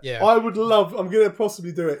 Yeah. I would love, I'm going to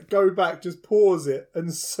possibly do it, go back, just pause it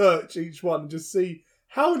and search each one and just see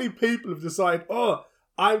how many people have decided,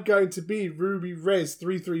 I'm going to be Ruby Rez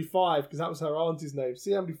 335 because that was her auntie's name.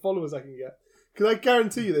 See how many followers I can get. Because I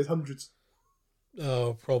guarantee you there's hundreds.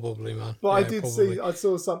 Oh, probably, man. But I did see, I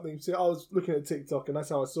saw something. See, I was looking at TikTok and that's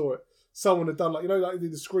how I saw it. Someone had done, like, you know, like they do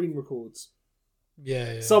the screen records.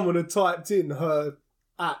 Yeah. Someone had typed in her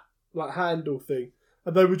handle thing.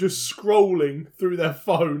 And they were just scrolling through their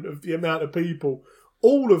phone of the amount of people.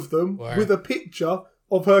 All of them with a picture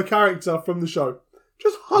of her character from the show.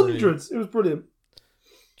 Just hundreds. Brilliant. It was brilliant.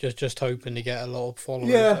 Just hoping to get a lot of followers.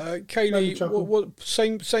 Yeah. Kaylee, what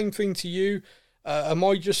same thing to you? Am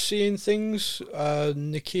I just seeing things?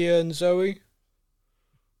 Nakia and Zoe?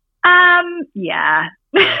 Yeah.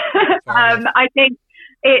 I think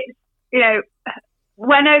it's, you know,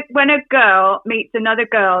 when a girl meets another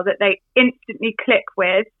girl that they instantly click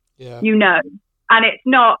with, you know, and it's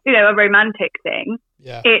not, you know, a romantic thing.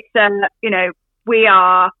 Yeah. It's you know, we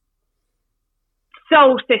are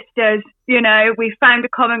soul sisters. You know, we found a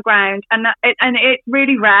common ground, and it's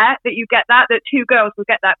really rare that you get that two girls will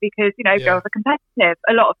get that because, you know, girls are competitive.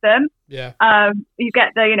 A lot of them. Yeah. You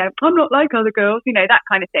get the, you know, I'm not like other girls, you know, that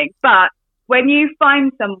kind of thing. But when you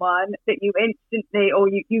find someone that you instantly, or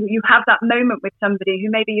you have that moment with somebody who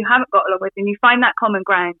maybe you haven't got along with, and you find that common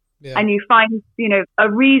ground, and you find, you know, a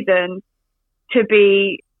reason to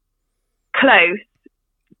be close,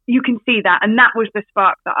 you can see that, and that was the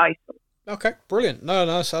spark that I saw. Okay, brilliant. No,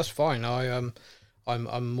 that's fine.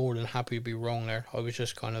 I'm more than happy to be wrong there. I was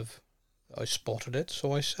just I spotted it,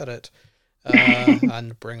 so I said it,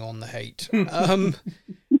 and bring on the hate.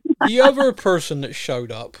 The other person that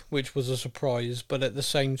showed up, which was a surprise, but at the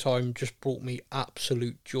same time just brought me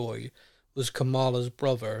absolute joy, was Kamala's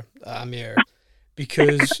brother, Amir,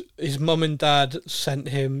 because his mum and dad sent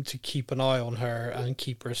him to keep an eye on her and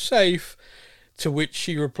keep her safe, to which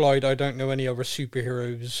she replied, I don't know any other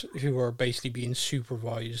superheroes who are basically being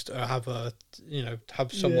supervised or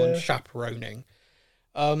have someone chaperoning.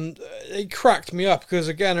 It cracked me up because,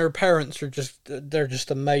 again, her parents are they're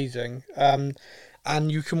just amazing.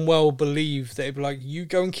 And you can well believe they'd be like, you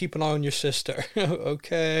go and keep an eye on your sister.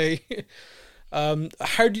 Okay.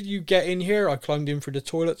 How did you get in here? I climbed in through the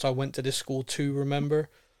toilets. I went to this school too, remember?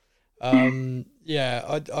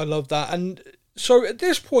 Yeah, I love that. And so at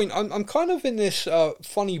this point, I'm kind of in this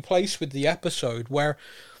funny place with the episode where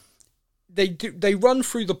they run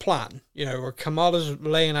through the plan, you know, where Kamala's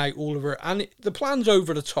laying out all of her, and the plan's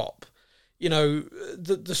over the top. You know,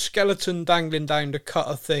 the skeleton dangling down the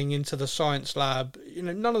cutter thing into the science lab, you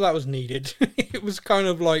know, none of that was needed. It was kind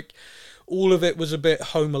of like all of it was a bit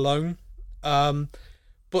Home Alone.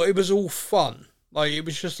 But it was all fun. Like, it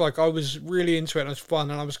was just like, I was really into it and it was fun.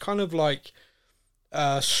 And I was kind of like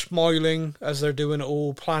smiling as they're doing it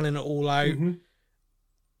all, planning it all out. Mm-hmm.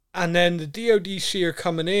 And then the DODC are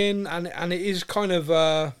coming in and it is kind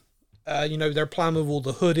of, you know, their plan with all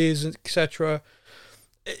the hoodies, etc.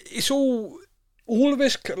 It's all of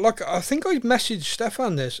this, like, I think I messaged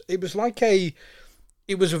Stefan this. It was like it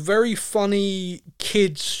was a very funny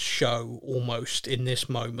kids show almost in this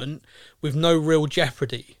moment with no real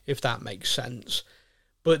jeopardy, if that makes sense.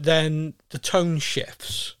 But then the tone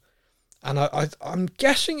shifts. And I'm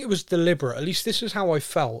guessing it was deliberate. At least this is how I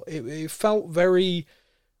felt. It felt very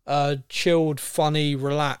chilled, funny,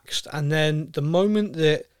 relaxed. And then the moment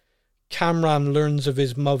that Kamran learns of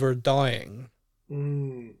his mother dying,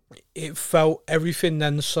 it felt everything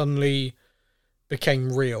then suddenly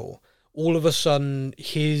became real. All of a sudden,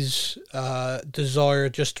 his desire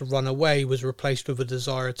just to run away was replaced with a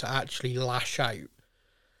desire to actually lash out.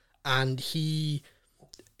 And he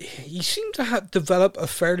seemed to have developed a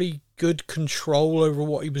fairly good control over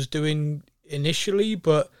what he was doing initially,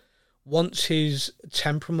 but once his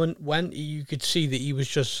temperament went, you could see that he was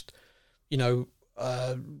just,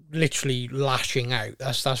 literally lashing out.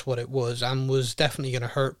 That's what it was, and was definitely going to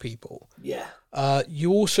hurt people. Yeah.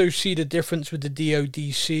 You also see the difference with the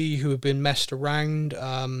DODC, who have been messed around.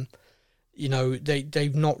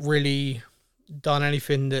 They've not really done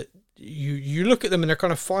anything that you look at them and they're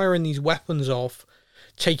kind of firing these weapons off,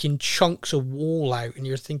 taking chunks of wall out, and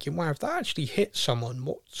you're thinking, wow, if that actually hit someone,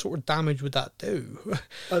 what sort of damage would that do?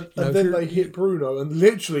 And then they hit Bruno, and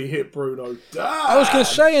literally hit Bruno. Dad! I was going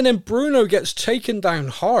to say, and then Bruno gets taken down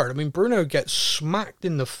hard. I mean, Bruno gets smacked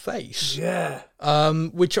in the face. Yeah.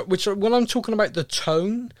 Which when I'm talking about the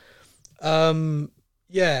tone,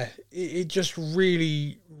 it just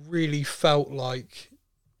really, really felt like,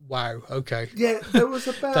 wow, okay. Yeah, there was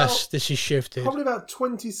about... this is shifted. Probably about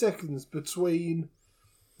 20 seconds between...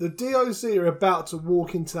 The DOC are about to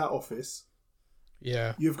walk into that office.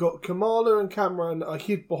 Yeah. You've got Kamala and Kamran are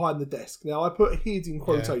hid behind the desk. Now, I put hid in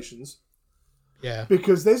quotations. Yeah.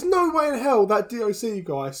 Because there's no way in hell that DOC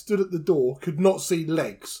guy stood at the door could not see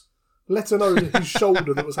legs, let alone his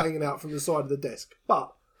shoulder that was hanging out from the side of the desk.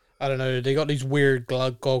 But... I don't know, they got these weird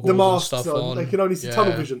goggles the masks and stuff on. They can only see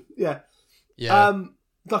tunnel vision. Yeah. Yeah.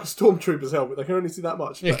 Like a stormtrooper's helmet. They can only see that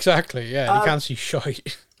much. But, exactly, yeah. They can't see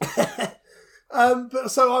shite. But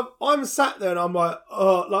so I'm sat there and I'm like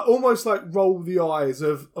almost like roll the eyes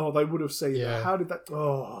of, they would have seen that. How did that?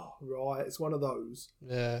 Oh, right. It's one of those.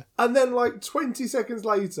 Yeah. And then like 20 seconds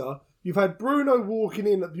later, you've had Bruno walking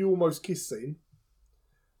in at the almost kiss scene.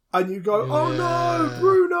 And you go, oh no,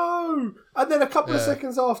 Bruno! And then a couple of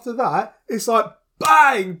seconds after that, it's like,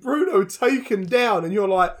 bang! Bruno taken down. And you're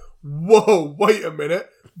like, whoa, wait a minute.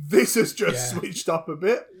 This has just switched up a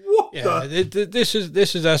bit. What the? This is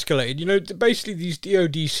escalated. Basically these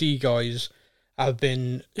DODC guys have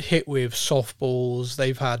been hit with softballs.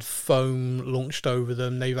 They've had foam launched over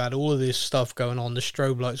them. They've had all of this stuff going on, the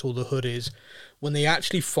strobe lights, all the hoodies. When they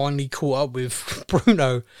actually finally caught up with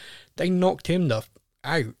Bruno, they knocked him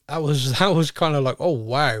out. That was kind of like, oh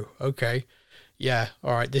wow, okay, yeah,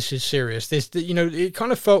 all right, this is serious. It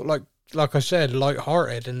kind of felt like I said,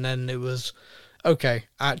 lighthearted, and then it was okay,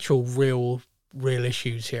 actual real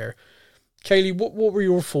issues here. Kaylee, what were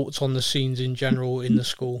your thoughts on the scenes in general in the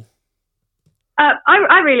school?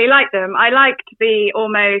 I really liked them. I liked the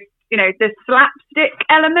almost, the slapstick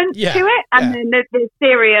element to it, and then the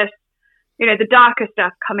serious, the darker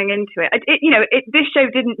stuff coming into it. This show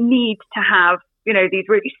didn't need to have, these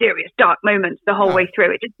really serious, dark moments the whole way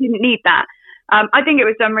through. It just didn't need that. I think it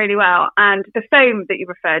was done really well. And the foam that you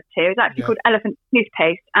referred to is actually called elephant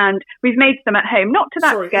toothpaste. And we've made some at home, not to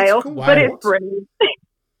that scale, but it's brilliant.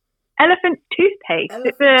 Elephant toothpaste.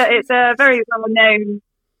 It's a very well known.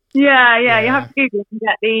 Yeah. You have to Google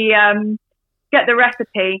it and get the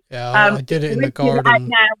recipe. Yeah, I did it in the garden.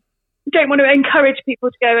 Now. Don't want to encourage people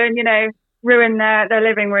to go and ruin their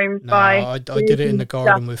living rooms by. I did it in the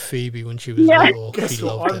garden with Phoebe when she was little. Guess she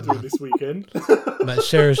what loved I'm doing this weekend? But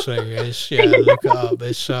seriously, look it up.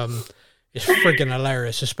 It's friggin'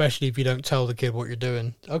 hilarious, especially if you don't tell the kid what you're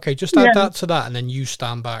doing. Okay, just add that to that, and then you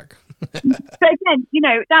stand back. But again,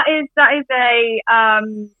 that is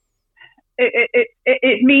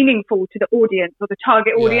it's meaningful to the audience or the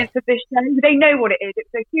target audience of this show. They know what it is. It's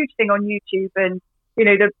a huge thing on YouTube and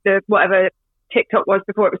the whatever TikTok was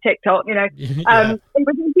before it was TikTok. It was a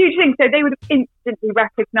huge thing, so they would have instantly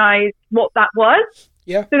recognised what that was.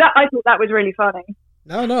 Yeah. So I thought that was really funny.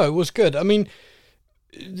 No, it was good. I mean,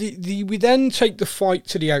 we then take the fight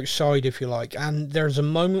to the outside, if you like, and there's a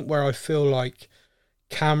moment where I feel like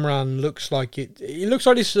Kamran looks like it looks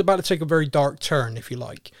like this is about to take a very dark turn, if you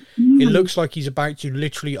like. It looks like he's about to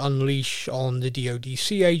literally unleash on the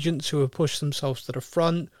DODC agents who have pushed themselves to the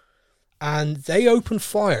front, and they open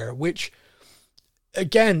fire, which,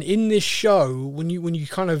 again, in this show, when you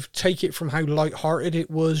kind of take it from how lighthearted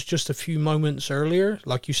it was just a few moments earlier,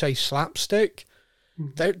 like you say, slapstick,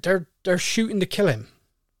 they're shooting to kill him.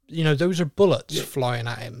 Those are bullets flying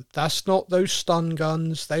at him. That's not those stun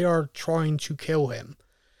guns. They are trying to kill him.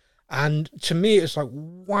 And to me, it's like,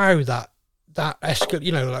 wow, that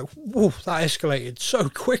escalated so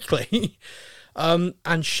quickly.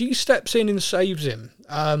 And she steps in and saves him.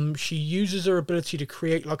 She uses her ability to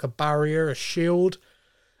create like a barrier, a shield,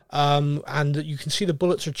 and you can see the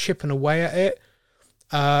bullets are chipping away at it.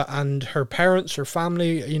 And her parents, her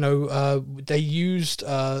family, they used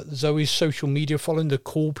Zoe's social media following to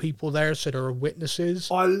call people there so there are witnesses.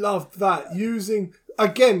 I loved that. Using,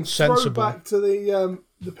 again, Sensible. throwback to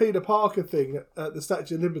the Peter Parker thing at the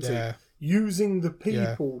Statue of Liberty. Yeah. Using the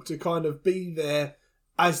people to kind of be there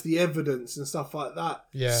as the evidence and stuff like that.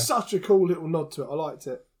 Yeah. Such a cool little nod to it. I liked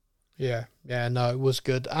it. Yeah, no, it was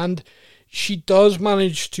good. And she does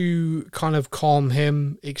manage to kind of calm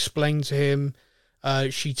him, explain to him.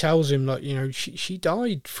 She tells him, like, she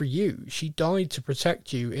died for you. She died to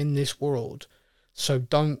protect you in this world. So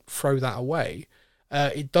don't throw that away.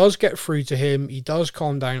 It does get through to him. He does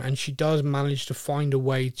calm down, and she does manage to find a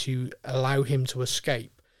way to allow him to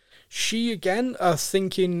escape. She, again,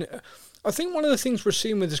 thinking... I think one of the things we're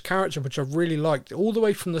seeing with this character, which I've really liked, all the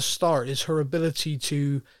way from the start, is her ability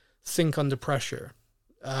to think under pressure.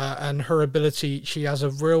 And her ability... She has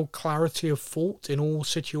a real clarity of thought in all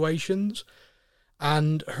situations.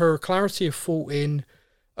 And her clarity of thought in,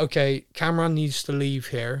 okay, Cameron needs to leave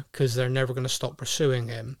here because they're never going to stop pursuing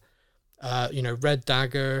him. Red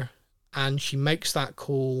Dagger, and she makes that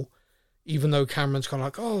call, even though Cameron's kind of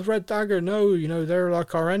like, oh, Red Dagger, no, they're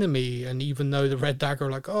like our enemy. And even though the Red Dagger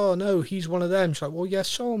are like, oh, no, he's one of them. She's like, well, yes,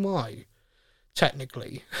 so am I,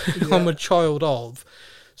 technically. Yeah. I'm a child of.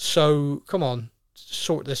 So, come on,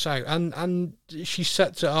 sort this out. And she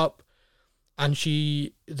sets it up. And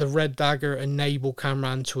the Red Dagger enable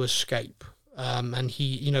Cameron to escape. And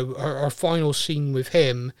he, our final scene with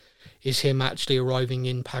him is him actually arriving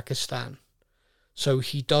in Pakistan. So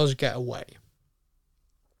he does get away.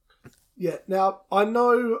 Yeah, now, I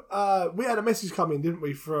know we had a message come in, didn't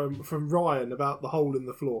we, from Ryan about the hole in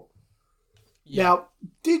the floor. Yeah. Now,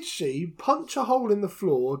 did she punch a hole in the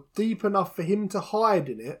floor deep enough for him to hide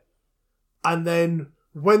in it? And then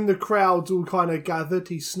when the crowds all kind of gathered,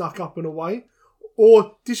 he snuck up and away?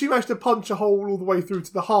 Or did she manage to punch a hole all the way through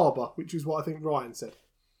to the harbour, which is what I think Ryan said?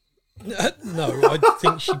 No, I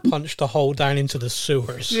think she punched a hole down into the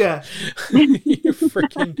sewers. Yeah. You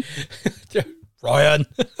freaking... Ryan.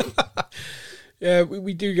 Yeah,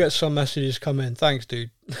 we do get some messages come in. Thanks,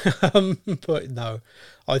 dude. But no,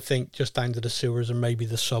 I think just down to the sewers and maybe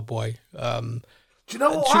the subway. Do you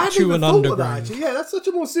know what? I hadn't even thought of that, actually. Yeah, that's such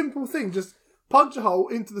a more simple thing. Just punch a hole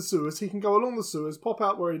into the sewers. He can go along the sewers, pop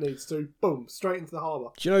out where he needs to. Boom, straight into the harbour.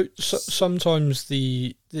 Do you know, sometimes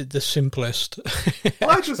the simplest...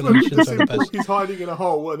 I just looked at the simple, he's hiding in a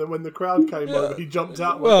hole, and then when the crowd came over, he jumped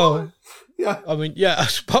out and went, bye. Yeah. I mean, yeah, I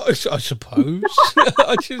suppose. I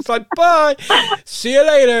just like, bye, see you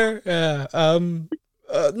later. Yeah.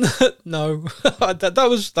 No,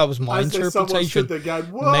 that was my interpretation. There going,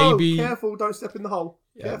 whoa, maybe careful, don't step in the hole.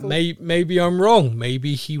 Yeah, maybe I'm wrong.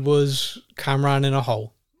 Maybe he was Cameron in a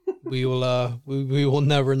hole. We will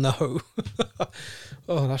never know.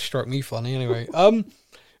 Oh, that struck me funny. Anyway,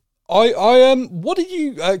 what did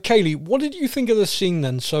you, Kaylee? What did you think of the scene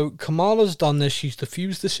then? So Kamala's done this. She's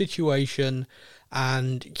diffused the situation,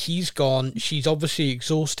 and he's gone. She's obviously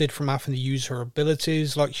exhausted from having to use her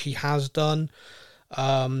abilities like she has done.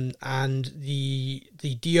 And the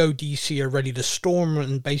DODC are ready to storm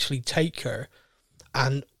and basically take her.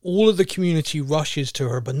 And all of the community rushes to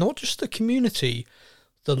her, but not just the community,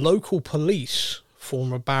 the local police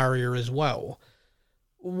form a barrier as well.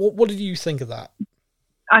 What did you think of that?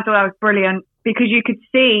 I thought that was brilliant, because you could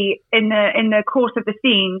see in the course of the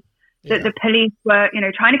scene that the police were,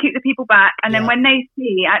 trying to keep the people back. And then when they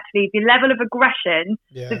see actually the level of aggression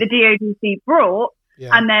that the DODC brought,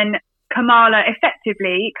 and then Kamala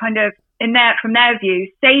effectively kind of, from their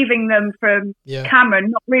view, saving them from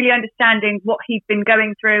Cameron, not really understanding what he'd been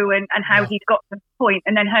going through and how he'd got to the point,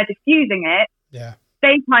 and then her diffusing it. Yeah.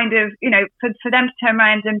 They kind of, for them to turn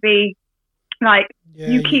around and be like,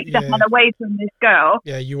 you keep the hell away from this girl.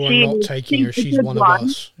 Yeah, you are not taking her. She's one of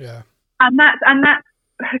us. Yeah. And that's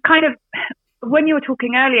kind of, when you were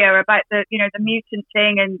talking earlier about the mutant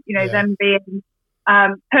thing and, them being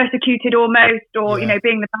persecuted almost, or,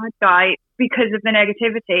 being the bad guy because of the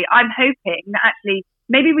negativity, I'm hoping that actually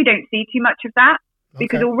maybe we don't see too much of that,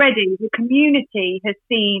 because already the community has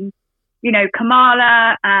seen,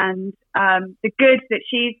 Kamala and the good that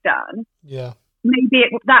she's done. Yeah. Maybe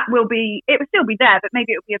it will still be there, but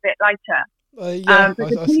maybe it will be a bit lighter. I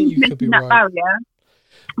think you could be right. Barrier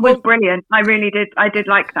was brilliant. I really did. I did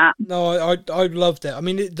like that. No, I loved it. I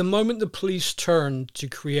mean, the moment the police turned to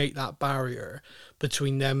create that barrier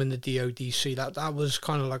between them and the DODC, that was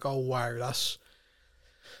kind of like, oh wow, that's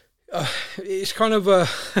it's kind of a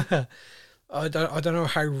I don't know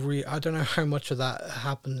how much of that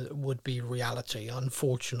happened would be reality.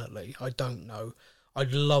 Unfortunately, I don't know.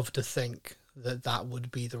 I'd love to think that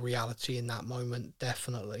would be the reality in that moment,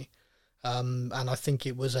 definitely. And I think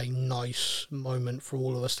it was a nice moment for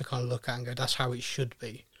all of us to kind of look at and go, that's how it should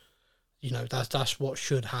be. You know, that's what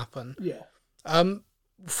should happen. Yeah.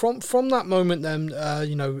 From that moment then,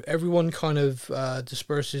 you know, everyone kind of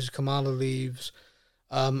disperses, Kamala leaves,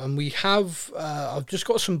 and we have, I've just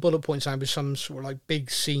got some bullet points down with some sort of like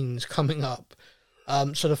big scenes coming up.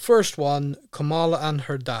 So the first one, Kamala and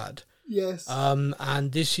her dad. Yes.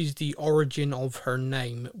 And this is the origin of her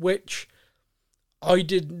name, which I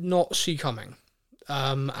did not see coming.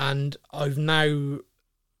 And I'm now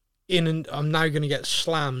going to get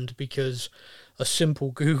slammed because a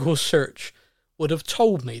simple Google search would have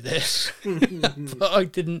told me this, but I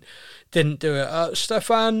didn't do it.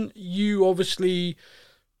 Stefan, you obviously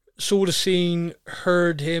saw the scene,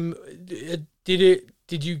 heard him.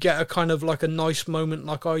 Did you get a kind of like a nice moment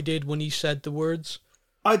like I did when he said the words?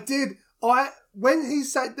 I did. When he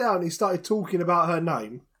sat down, he started talking about her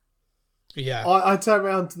name. Yeah. I turned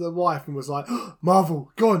around to the wife and was like, oh,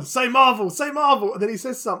 Marvel, go on, say Marvel, say Marvel. And then he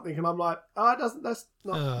says something and I'm like, that's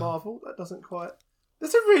not Marvel. That doesn't quite...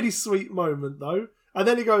 It's a really sweet moment, though. And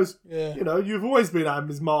then he goes, you know, you've always been at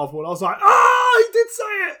Ms. Marvel. And I was like, he did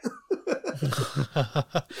say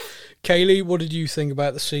it! Kaylee, what did you think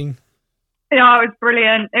about the scene? Yeah, it was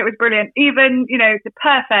brilliant. It was brilliant. Even, you know, the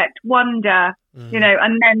perfect wonder, you know,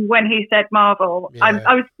 and then when he said Marvel, I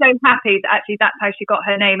was so happy that actually that's how she got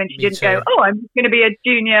her name and she didn't go, I'm just going to be a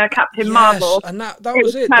junior Captain Marvel. And that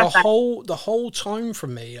was it. The whole time for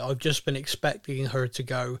me, I've just been expecting her to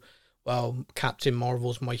go, well, Captain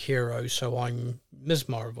Marvel's my hero, so I'm Ms.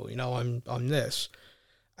 Marvel, you know, I'm this.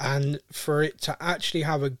 And for it to actually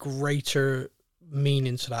have a greater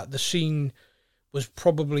meaning to that, the scene was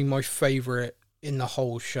probably my favourite in the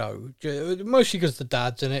whole show. Mostly because the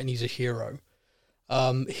dad's in it and he's a hero.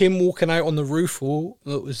 Him walking out on the roof,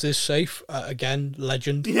 was this safe? Again,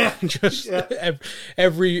 legend. Yeah.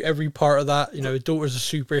 Every part of that, you know, his daughter's a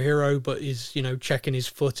superhero, but is, you know, checking his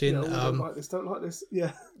foot in. Don't like this.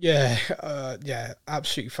 Yeah. Yeah,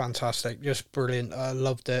 absolutely fantastic. Just brilliant. I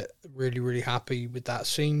loved it. Really, really happy with that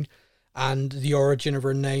scene. And the origin of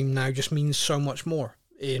her name now just means so much more,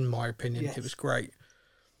 in my opinion. Yes. It was great.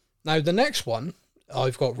 Now, the next one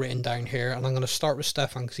I've got written down here, and I'm going to start with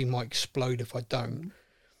Stefan because he might explode if I don't,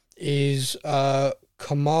 is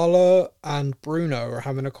Kamala and Bruno are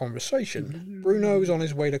having a conversation. Bruno's on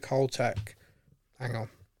his way to Caltech. Hang on.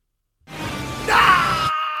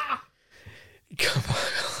 Come on.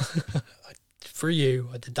 For you.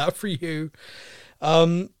 I did that for you.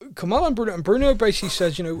 Kamala and Bruno basically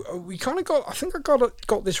says, you know, we kind of I think I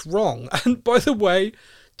got this wrong. And by the way,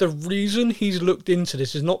 the reason he's looked into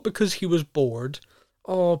this is not because he was bored.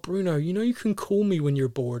 Oh, Bruno, you know you can call me when you're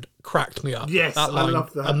bored. Cracked me up. Yes, that line, I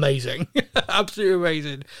love that. Amazing. Absolutely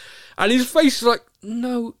amazing. And his face is like,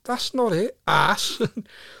 no, that's not it, ass.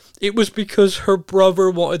 It was because her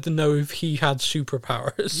brother wanted to know if he had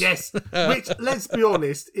superpowers. Yes, which, let's be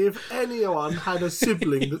honest, if anyone had a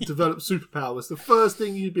sibling that developed superpowers, the first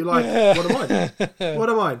thing you'd be like, what am I?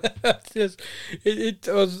 What am I?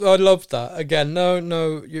 I love that. Again,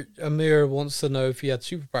 no, Amir wants to know if he had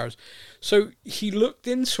superpowers. So he looked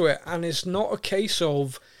into it, and it's not a case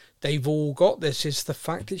of they've all got this. It's the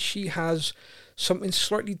fact that she has something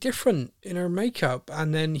slightly different in her makeup.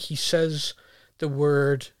 And then he says the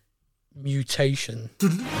word mutation.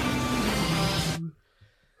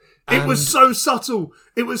 It was so subtle.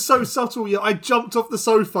 Yeah, I jumped off the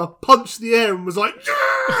sofa, punched the air, and was like,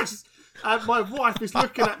 yes! And my wife is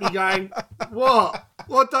looking at me going, what?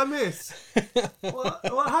 What did I miss?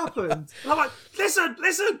 What happened? And I'm like, listen!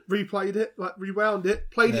 Replayed it, like rewound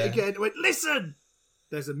it, played it again, went, listen!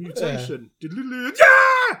 There's a mutation. Yeah!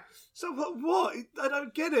 So what? I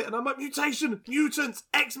don't get it. And I'm like, mutation, mutants,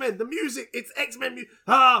 X-Men, the music, it's X-Men.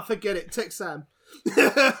 Forget it. Text Sam.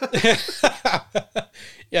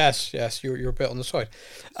 Yes, you're a bit on the side.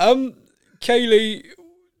 Kaylee,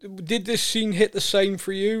 did this scene hit the same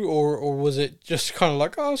for you, or was it just kind of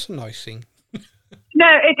like, oh, it's a nice scene? No,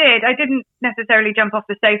 it did. I didn't necessarily jump off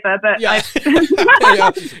the sofa, but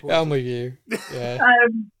I'm with you. Yeah.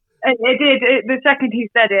 It did. The second he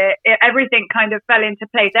said it, everything kind of fell into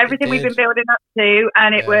place. Everything we've been building up to,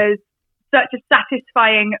 and it was such a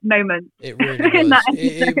satisfying moment. It really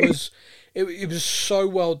was. It was so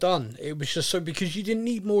well done. It was just so, because you didn't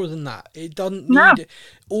need more than that. It doesn't need.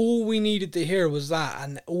 All we needed to hear was that,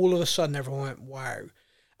 and all of a sudden everyone went, wow.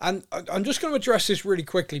 And I'm just going to address this really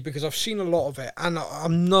quickly because I've seen a lot of it, and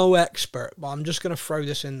I'm no expert, but I'm just going to throw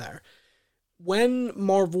this in there. When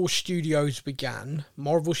Marvel Studios began,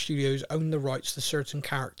 Marvel Studios owned the rights to certain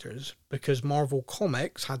characters because Marvel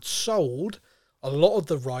Comics had sold a lot of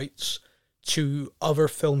the rights to other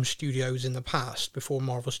film studios in the past before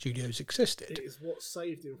Marvel Studios existed. It is what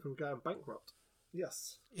saved him from going bankrupt.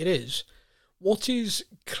 Yes. It is. What is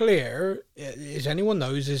clear, as anyone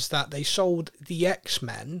knows, is that they sold the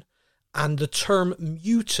X-Men, and the term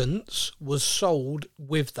mutants was sold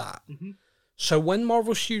with that. Mm-hmm. So when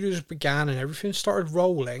Marvel Studios began and everything started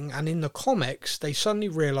rolling, and in the comics, they suddenly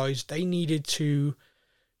realized they needed to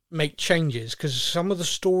make changes because some of the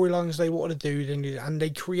storylines they wanted to do, and they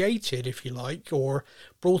created, if you like, or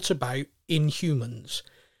brought about Inhumans,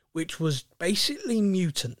 which was basically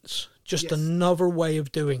mutants, just another way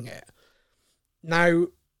of doing it. Now,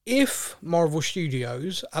 if Marvel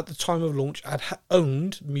Studios at the time of launch had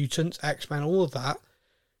owned mutants, X-Men, all of that,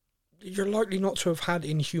 you're likely not to have had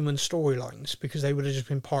Inhuman storylines because they would have just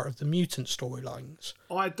been part of the mutant storylines.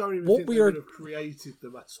 I don't even think they would have created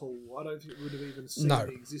them at all. I don't think we would have even seen the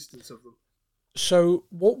existence of them. So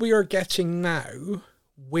what we are getting now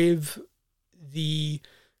with the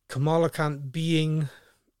Kamala Khan being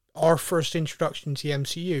our first introduction to the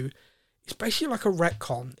MCU, it's basically like a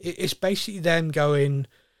retcon. It's basically them going,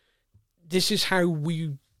 this is how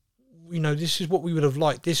we, this is what we would have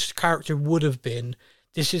liked. This character would have been.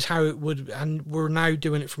 This is how it would, and we're now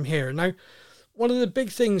doing it from here. Now, one of the big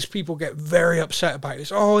things people get very upset about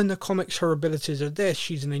is, in the comics her abilities are this,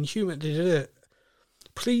 she's an Inhuman,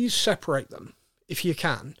 Please separate them, if you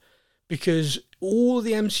can, because all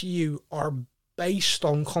the MCU are based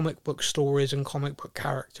on comic book stories and comic book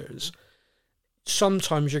characters.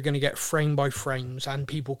 Sometimes you're going to get frame by frames, and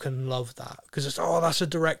people can love that, because it's, that's a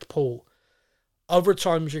direct pull. Other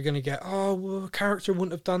times you're going to get, a character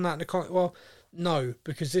wouldn't have done that in the comic. Well, no,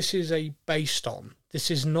 because this is based on. This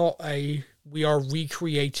is not we are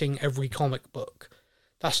recreating every comic book.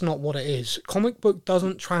 That's not what it is. Comic book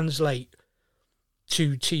doesn't translate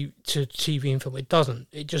to TV and film. It doesn't.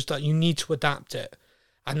 It just that you need to adapt it.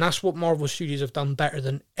 And that's what Marvel Studios have done better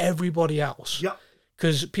than everybody else. Yep.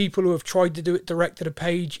 Because people who have tried to do it direct to the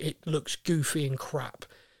page, it looks goofy and crap.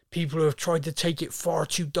 People who have tried to take it far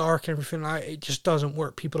too dark and everything like it just doesn't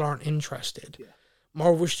work. People aren't interested. Yeah.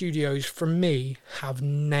 Marvel Studios, for me, have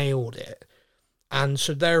nailed it. And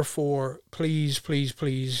so therefore, please, please,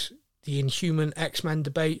 please, the Inhuman X-Men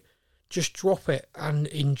debate, just drop it and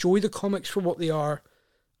enjoy the comics for what they are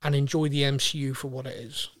and enjoy the MCU for what it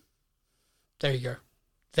is. There you go.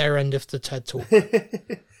 Their end of the TED Talk.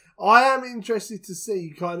 I am interested to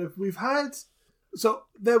see so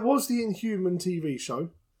there was the Inhuman TV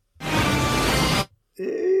show.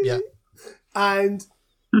 Yeah. And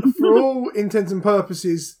for all intents and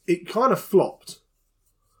purposes, it kind of flopped.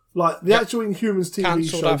 Like, the actual Inhumans TV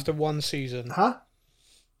Cancelled show... after one season. Huh?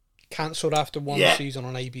 Cancelled after one season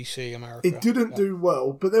on ABC America. It didn't do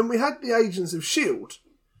well. But then we had the Agents of S.H.I.E.L.D.,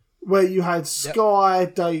 where you had Skye,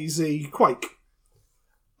 Daisy, Quake.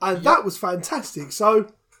 And that was fantastic.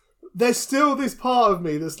 So there's still this part of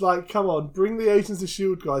me that's like, come on, bring the Agents of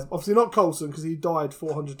S.H.I.E.L.D. guys. Obviously not Coulson, because he died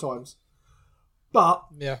 400 times. But...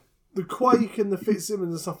 yeah. The Quake and the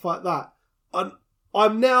Fitzsimmons and stuff like that.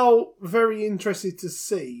 I'm now very interested to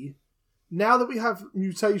see, now that we have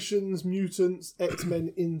mutations, mutants,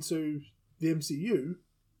 X-Men into the MCU,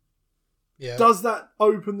 does that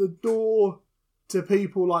open the door to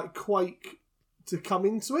people like Quake to come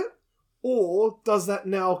into it? Or does that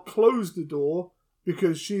now close the door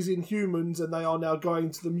because she's in Humans and they are now going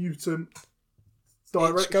to the mutant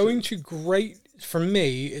direction? It's going to for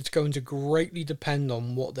me, it's going to greatly depend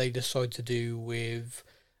on what they decide to do with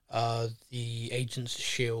the Agents of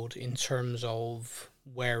S.H.I.E.L.D. in terms of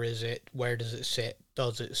where is it, where does it sit,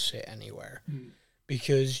 does it sit anywhere?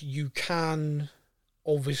 Because you can,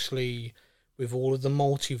 obviously, with all of the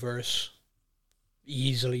multiverse,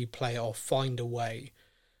 easily play it off, find a way.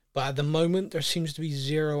 But at the moment, there seems to be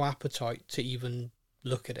zero appetite to even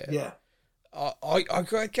look at it. Yeah.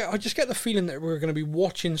 I just get the feeling that we're going to be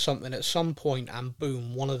watching something at some point and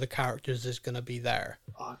boom, one of the characters is going to be there.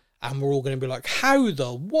 And we're all going to be like, how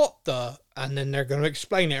the, what the? And then they're going to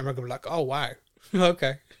explain it and we're going to be like, oh, wow.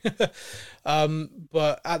 Okay.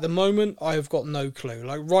 But at the moment, I have got no clue.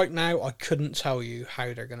 Like right now, I couldn't tell you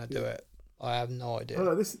how they're going to do it. I have no idea.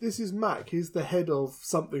 Oh, this is Mac. He's the head of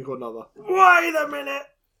something or another. Wait a minute.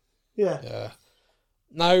 Yeah.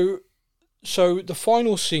 Now... so the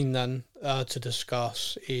final scene then to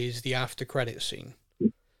discuss is the after credit scene,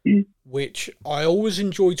 which I always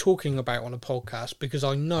enjoy talking about on a podcast because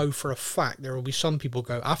I know for a fact there will be some people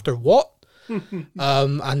go, after what?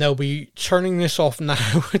 And they'll be turning this off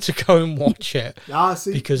now to go and watch it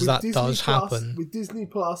because that Disney does happen. With Disney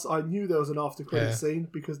Plus, I knew there was an after credit scene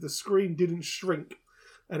because the screen didn't shrink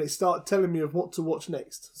and it started telling me of what to watch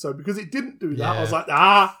next. So because it didn't do that, I was like,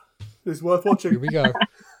 it's worth watching. Here we go.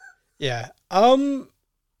 Yeah.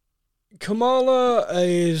 Kamala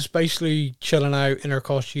is basically chilling out in her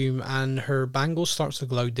costume, and her bangle starts to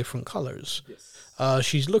glow different colors. Yes.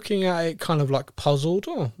 She's looking at it kind of like puzzled.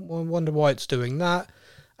 Oh, I wonder why it's doing that.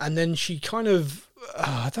 And then she kind of,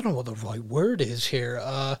 I don't know what the right word is here.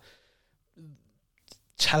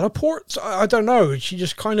 Teleports? I don't know. She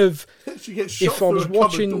just kind of. She gets shot through a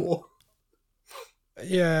cupboard door.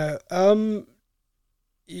 Yeah.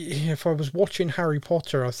 If I was watching Harry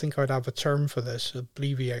Potter, I think I'd have a term for this,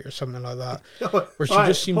 Obliviate or something like that. Where she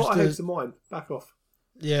just seems to... Potterhead's mine. Back off.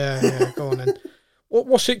 Yeah, go on then.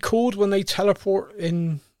 What's it called when they teleport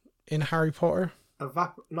in Harry Potter?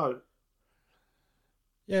 No.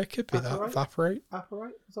 Yeah, it could be that. Evaporate?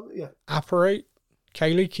 Apparate? Something, yeah. Apparate?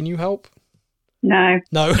 Kaylee, can you help? No.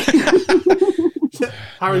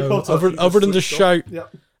 Harry Potter. Other than the shout.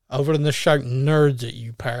 Yep. Other than the shout nerds at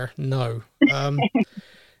you, pair. No.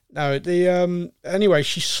 No, anyway,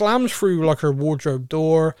 she slams through like her wardrobe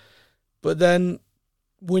door, but then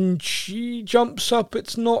when she jumps up,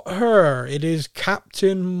 it's not her. It is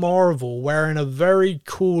Captain Marvel wearing a very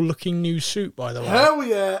cool looking new suit, by the way. Hell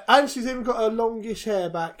yeah. And she's even got her longish hair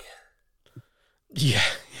back. Yeah.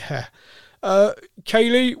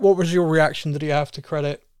 Kaylee, what was your reaction? Did you have to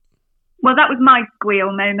credit? Well, that was my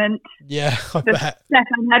squeal moment. Yeah, I bet.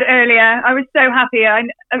 Stefan had earlier. I was so happy. I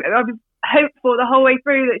was hopeful the whole way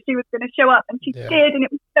through that she was going to show up, and she did, and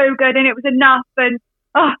it was so good, and it was enough, and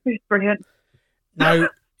it was brilliant. Now,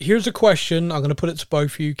 here's a question. I'm going to put it to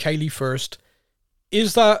both of you. Kaylee first.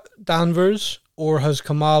 Is that Danvers, or has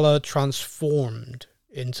Kamala transformed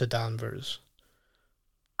into Danvers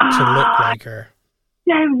to look like her?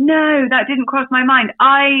 No, that didn't cross my mind.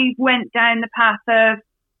 I went down the path of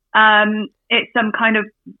it's some kind of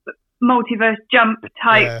multiverse jump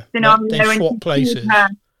type scenario. They swap places.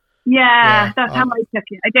 Yeah, that's how I took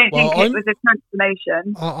it. I don't think it was a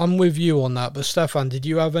transformation. I'm with you on that, but Stefan, did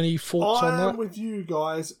you have any thoughts on that? I am with you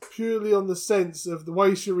guys, purely on the sense of the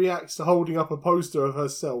way she reacts to holding up a poster of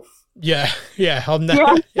herself. Yeah.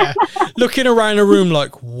 Looking around a room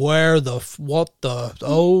like, what the,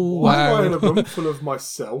 oh, wow. I'm in a room full of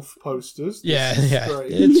myself posters.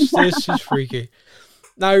 This is freaky.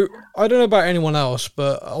 Now, I don't know about anyone else,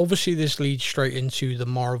 but obviously this leads straight into the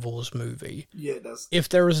Marvels movie. Yeah, it does. If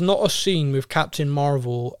there is not a scene with Captain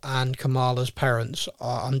Marvel and Kamala's parents,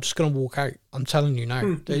 I'm just going to walk out. I'm telling you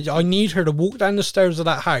now. I need her to walk down the stairs of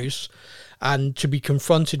that house and to be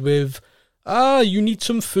confronted with, you need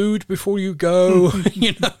some food before you go.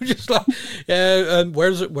 Just like,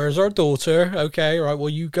 where's our daughter? Okay, right, well,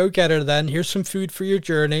 you go get her then. Here's some food for your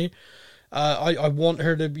journey. I want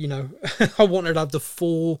her to, I want her to have the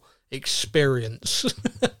full experience.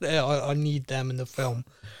 I need them in the film.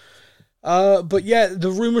 But yeah, the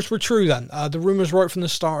rumours were true then. The rumours right from the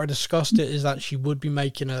start, I discussed it, is that she would be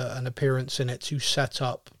making an appearance in it to set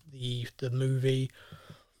up the movie.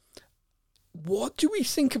 What do we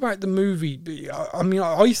think about the movie? I mean,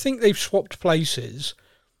 I think they've swapped places.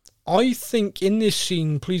 I think in this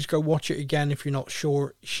scene, please go watch it again if you're not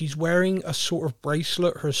sure, she's wearing a sort of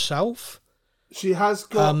bracelet herself. She has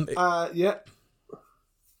got, yeah.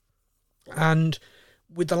 And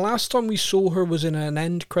with the last time we saw her was in an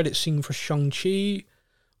end credit scene for Shang-Chi,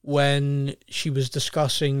 when she was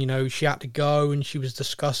discussing, she had to go, and she was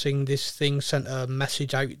discussing this thing sent a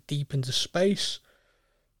message out deep into space.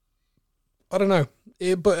 I don't know,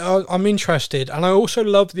 but I'm interested. And I also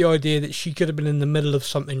love the idea that she could have been in the middle of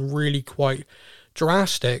something really quite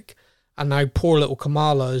drastic, and now poor little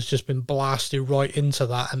Kamala has just been blasted right into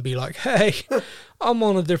that and be like, hey, I'm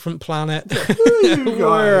on a different planet.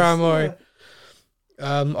 Where am I?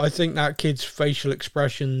 I think that kid's facial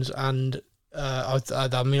expressions and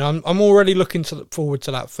I'm already looking forward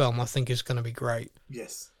to that film. I think it's going to be great.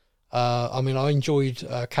 Yes. I enjoyed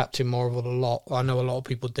Captain Marvel a lot. I know a lot of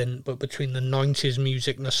people didn't, but between the 90s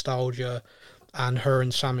music nostalgia and her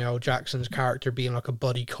and Samuel L. Jackson's character being like a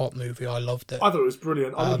buddy cop movie, I loved it. I thought it was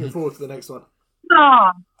brilliant. I'm looking forward to the next one.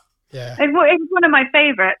 Oh, yeah. It's one of my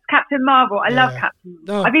favourites, Captain Marvel. I love Captain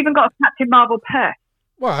Marvel. I've even got a Captain Marvel purse.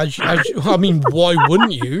 Well, why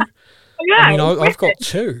wouldn't you? Yeah, I've got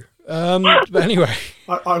two. But anyway.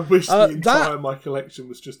 I wish the entire my collection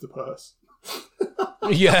was just a purse.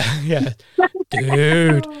 yeah,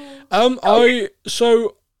 dude.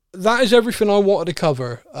 So that is everything I wanted to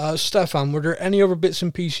cover. Stefan, were there any other bits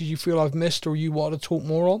and pieces you feel I've missed or you wanted to talk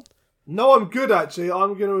more on? No, I'm good actually.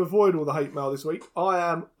 I'm going to avoid all the hate mail this week.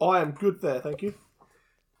 I am good there. Thank you.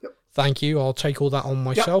 Yep. Thank you. I'll take all that on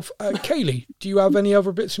myself. Yep. Kaylee, do you have any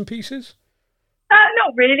other bits and pieces?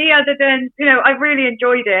 Not really. Other than I really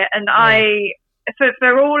enjoyed it, and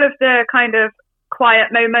for all of the kind of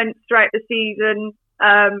quiet moments throughout the season,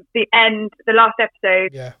 The end, the last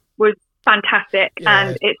episode was fantastic,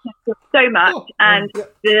 and it's just so much.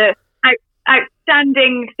 The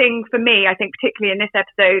outstanding thing for me, I think, particularly in this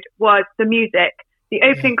episode, was the music. The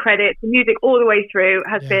opening credits, the music all the way through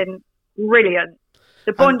has been brilliant.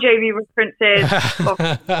 The Bon Jovi references,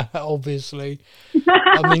 obviously.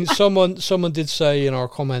 I mean, someone did say in our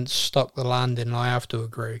comments, "Stuck the landing." And I have to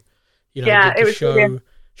agree. You know, it was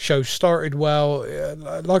show started well.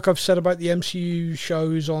 Like I've said about the MCU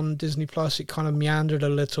shows on Disney Plus, it kind of meandered a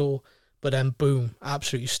little, but then boom,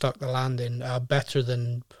 absolutely stuck the landing. Better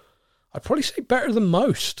than, I'd probably say better than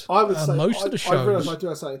most. I would say most of the shows. I realise I do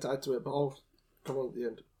have something to add to it, but I'll come on at the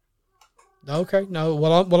end. Okay, no,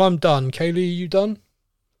 well I'm done. Kaylee, are you done?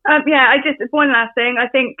 One last thing. I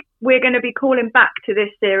think we're going to be calling back to this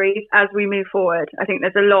series as we move forward. I think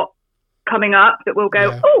there's a lot coming up that we'll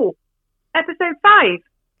go, episode 5.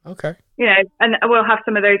 Okay. You know, and we'll have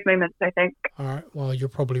some of those moments, I think. All right. Well, you're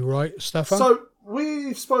probably right, Stefan. So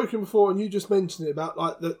we've spoken before, and you just mentioned it about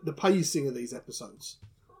like the pacing of these episodes.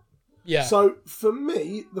 Yeah. So for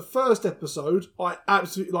me, the first episode, I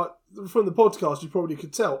absolutely like. From the podcast, you probably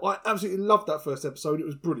could tell, I absolutely loved that first episode. It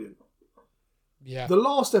was brilliant. Yeah. The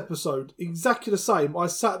last episode, exactly the same. I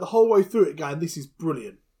sat the whole way through it going, this is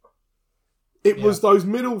brilliant. It was those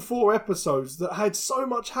middle 4 episodes that had so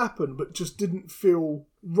much happen, but just didn't feel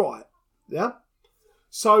right. Yeah?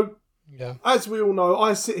 So, as we all know,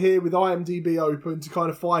 I sit here with IMDb open to kind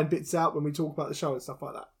of find bits out when we talk about the show and stuff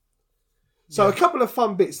like that. So, a couple of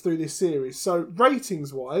fun bits through this series. So,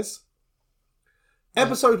 ratings-wise,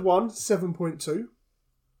 Episode 1, 7.2.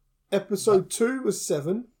 Episode 2 was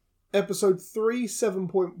 7. Episode 3,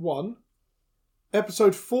 7.1.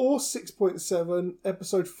 Episode 4, 6.7.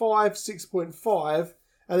 Episode 5, 6.5.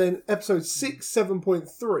 And then episode 6,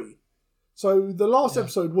 7.3. So the last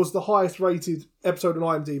episode was the highest rated episode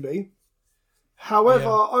on IMDb. However,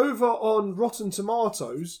 over on Rotten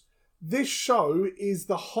Tomatoes, this show is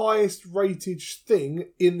the highest rated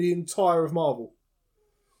thing in the entire of Marvel.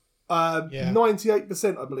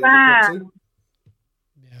 98%, I believe. Wow.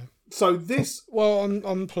 So this,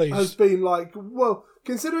 I'm pleased, has been like, well,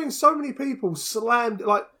 considering so many people slammed,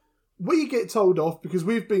 like, we get told off because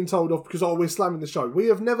we've been told off because, we're slamming the show. We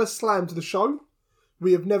have never slammed the show.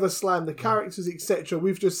 We have never slammed the characters, etc.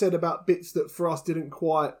 We've just said about bits that for us didn't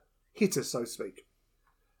quite hit us, so to speak.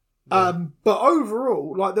 But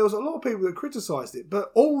overall, like, there was a lot of people that criticised it,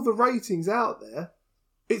 but all the ratings out there,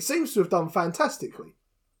 it seems to have done fantastically.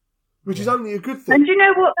 Which is only a good thing. And do you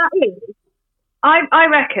know what that is? I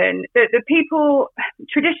reckon that the people,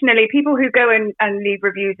 traditionally, people who go and leave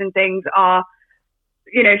reviews and things are,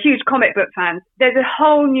 you know, huge comic book fans. There's a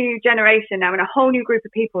whole new generation now and a whole new group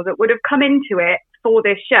of people that would have come into it for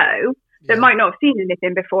this show that might not have seen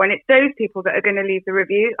anything before. And it's those people that are going to leave the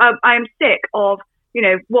reviews. I am sick of, you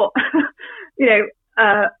know, what, you know,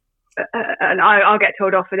 and I'll get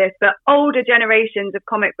told off for this, but older generations of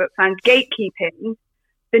comic book fans gatekeeping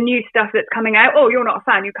the new stuff that's coming out. Oh, you're not a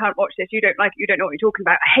fan, you can't watch this, you don't like it, you don't know what you're talking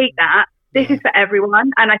about. I hate that. This is for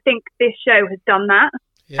everyone, and I think this show has done that,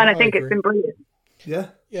 and I think it's been brilliant.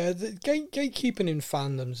 Yeah, the gatekeeping in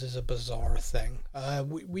fandoms is a bizarre thing.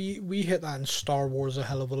 We hit that in Star Wars a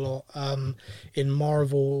hell of a lot. In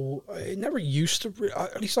Marvel, it never used to.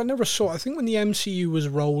 At least I never saw. I think when the MCU was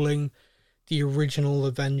rolling, the original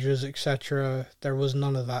Avengers, etc., there was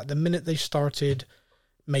none of that. The minute they started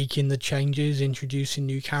making the changes, introducing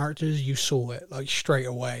new characters, you saw it like straight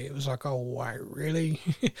away. It was like, oh wow, really?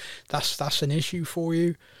 that's an issue for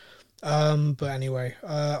you. But anyway,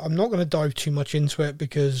 I'm not going to dive too much into it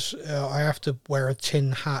because I have to wear a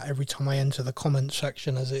tin hat every time I enter the comment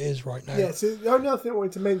section as it is right now. Yeah, so the only other thing I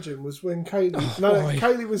wanted to mention was when Kaylee...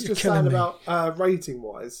 Kaylee was just saying about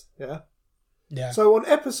rating-wise, yeah? Yeah. So on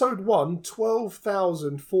episode 1,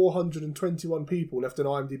 12,421 people left an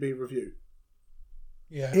IMDb review.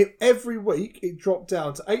 Yeah. Every week, it dropped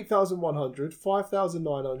down to 8,100,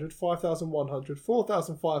 5,900, 5,100,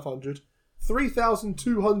 4,500,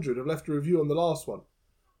 3,200 have left a review on the last one.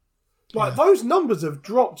 Like, those numbers have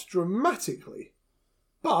dropped dramatically.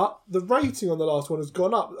 But the rating on the last one has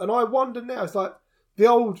gone up. And I wonder now, it's like the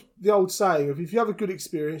old saying of if you have a good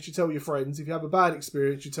experience, you tell your friends. If you have a bad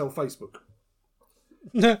experience, you tell Facebook.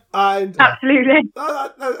 And absolutely.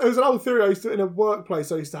 It was an old theory I used to, in a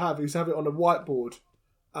workplace I used to have it on a whiteboard.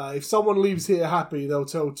 If someone leaves here happy, they'll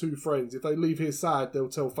tell 2 friends. If they leave here sad, they'll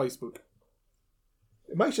tell Facebook.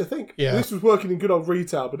 It makes you think. Yeah. This was working in good old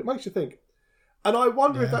retail, but it makes you think. And I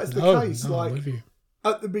wonder if that's the case.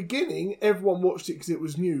 At the beginning, everyone watched it because it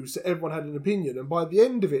was new, so everyone had an opinion. And by the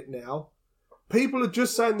end of it now, people are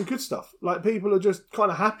just saying the good stuff. Like, people are just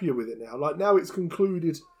kind of happier with it now. Like, now it's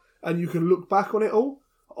concluded and you can look back on it all.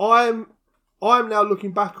 I'm now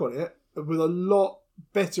looking back on it with a lot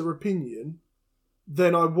better opinion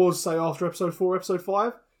than I was, say, after episode 4, episode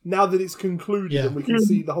 5. Now that it's concluded and we can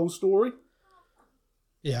see the whole story.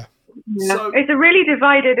 Yeah. So, it's a really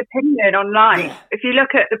divided opinion online. Yeah. If you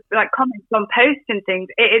look at the comments on posts and things,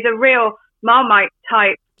 it is a real Marmite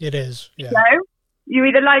type. It is. Yeah. Show. You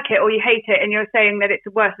either like it or you hate it, and you're saying that it's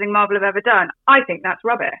the worst thing Marvel have ever done. I think that's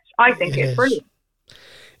rubbish. I think it's brilliant.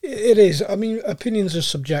 It is. I mean, opinions are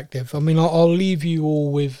subjective. I mean, I'll leave you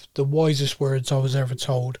all with the wisest words I was ever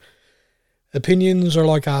told. Opinions are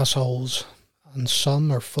like assholes, and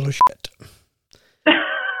some are full of shit.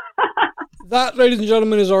 That, ladies and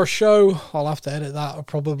gentlemen, is our show. I'll have to edit that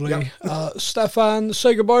probably. Yep. Stefan,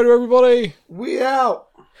 say goodbye to everybody. We out.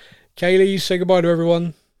 Kaylee, say goodbye to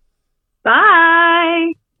everyone.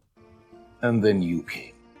 Bye. And then you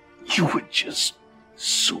came. You were just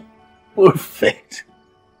so perfect.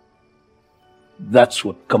 That's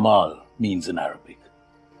what Kamal means in Arabic.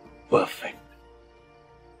 Perfect.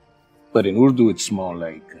 But in Urdu, it's more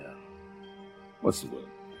like, what's the word?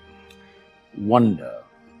 Wonder.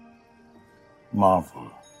 Marvel.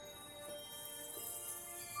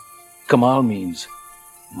 Kamal means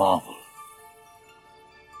marvel.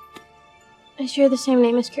 I share the same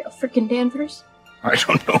name as Carol frickin' Danvers. I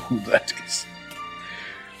don't know who that is.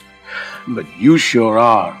 But you sure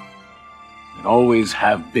are, and always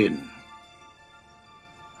have been,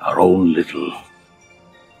 our own little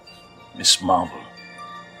Miss Marvel.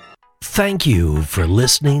 Thank you for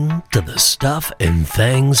listening to the Stuff and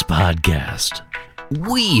Things podcast.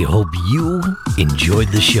 We hope you enjoyed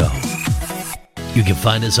the show. You can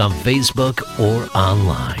find us on Facebook or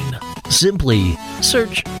online. Simply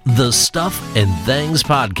search the Stuff and Things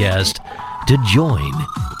podcast to join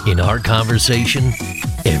in our conversation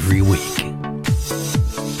every week.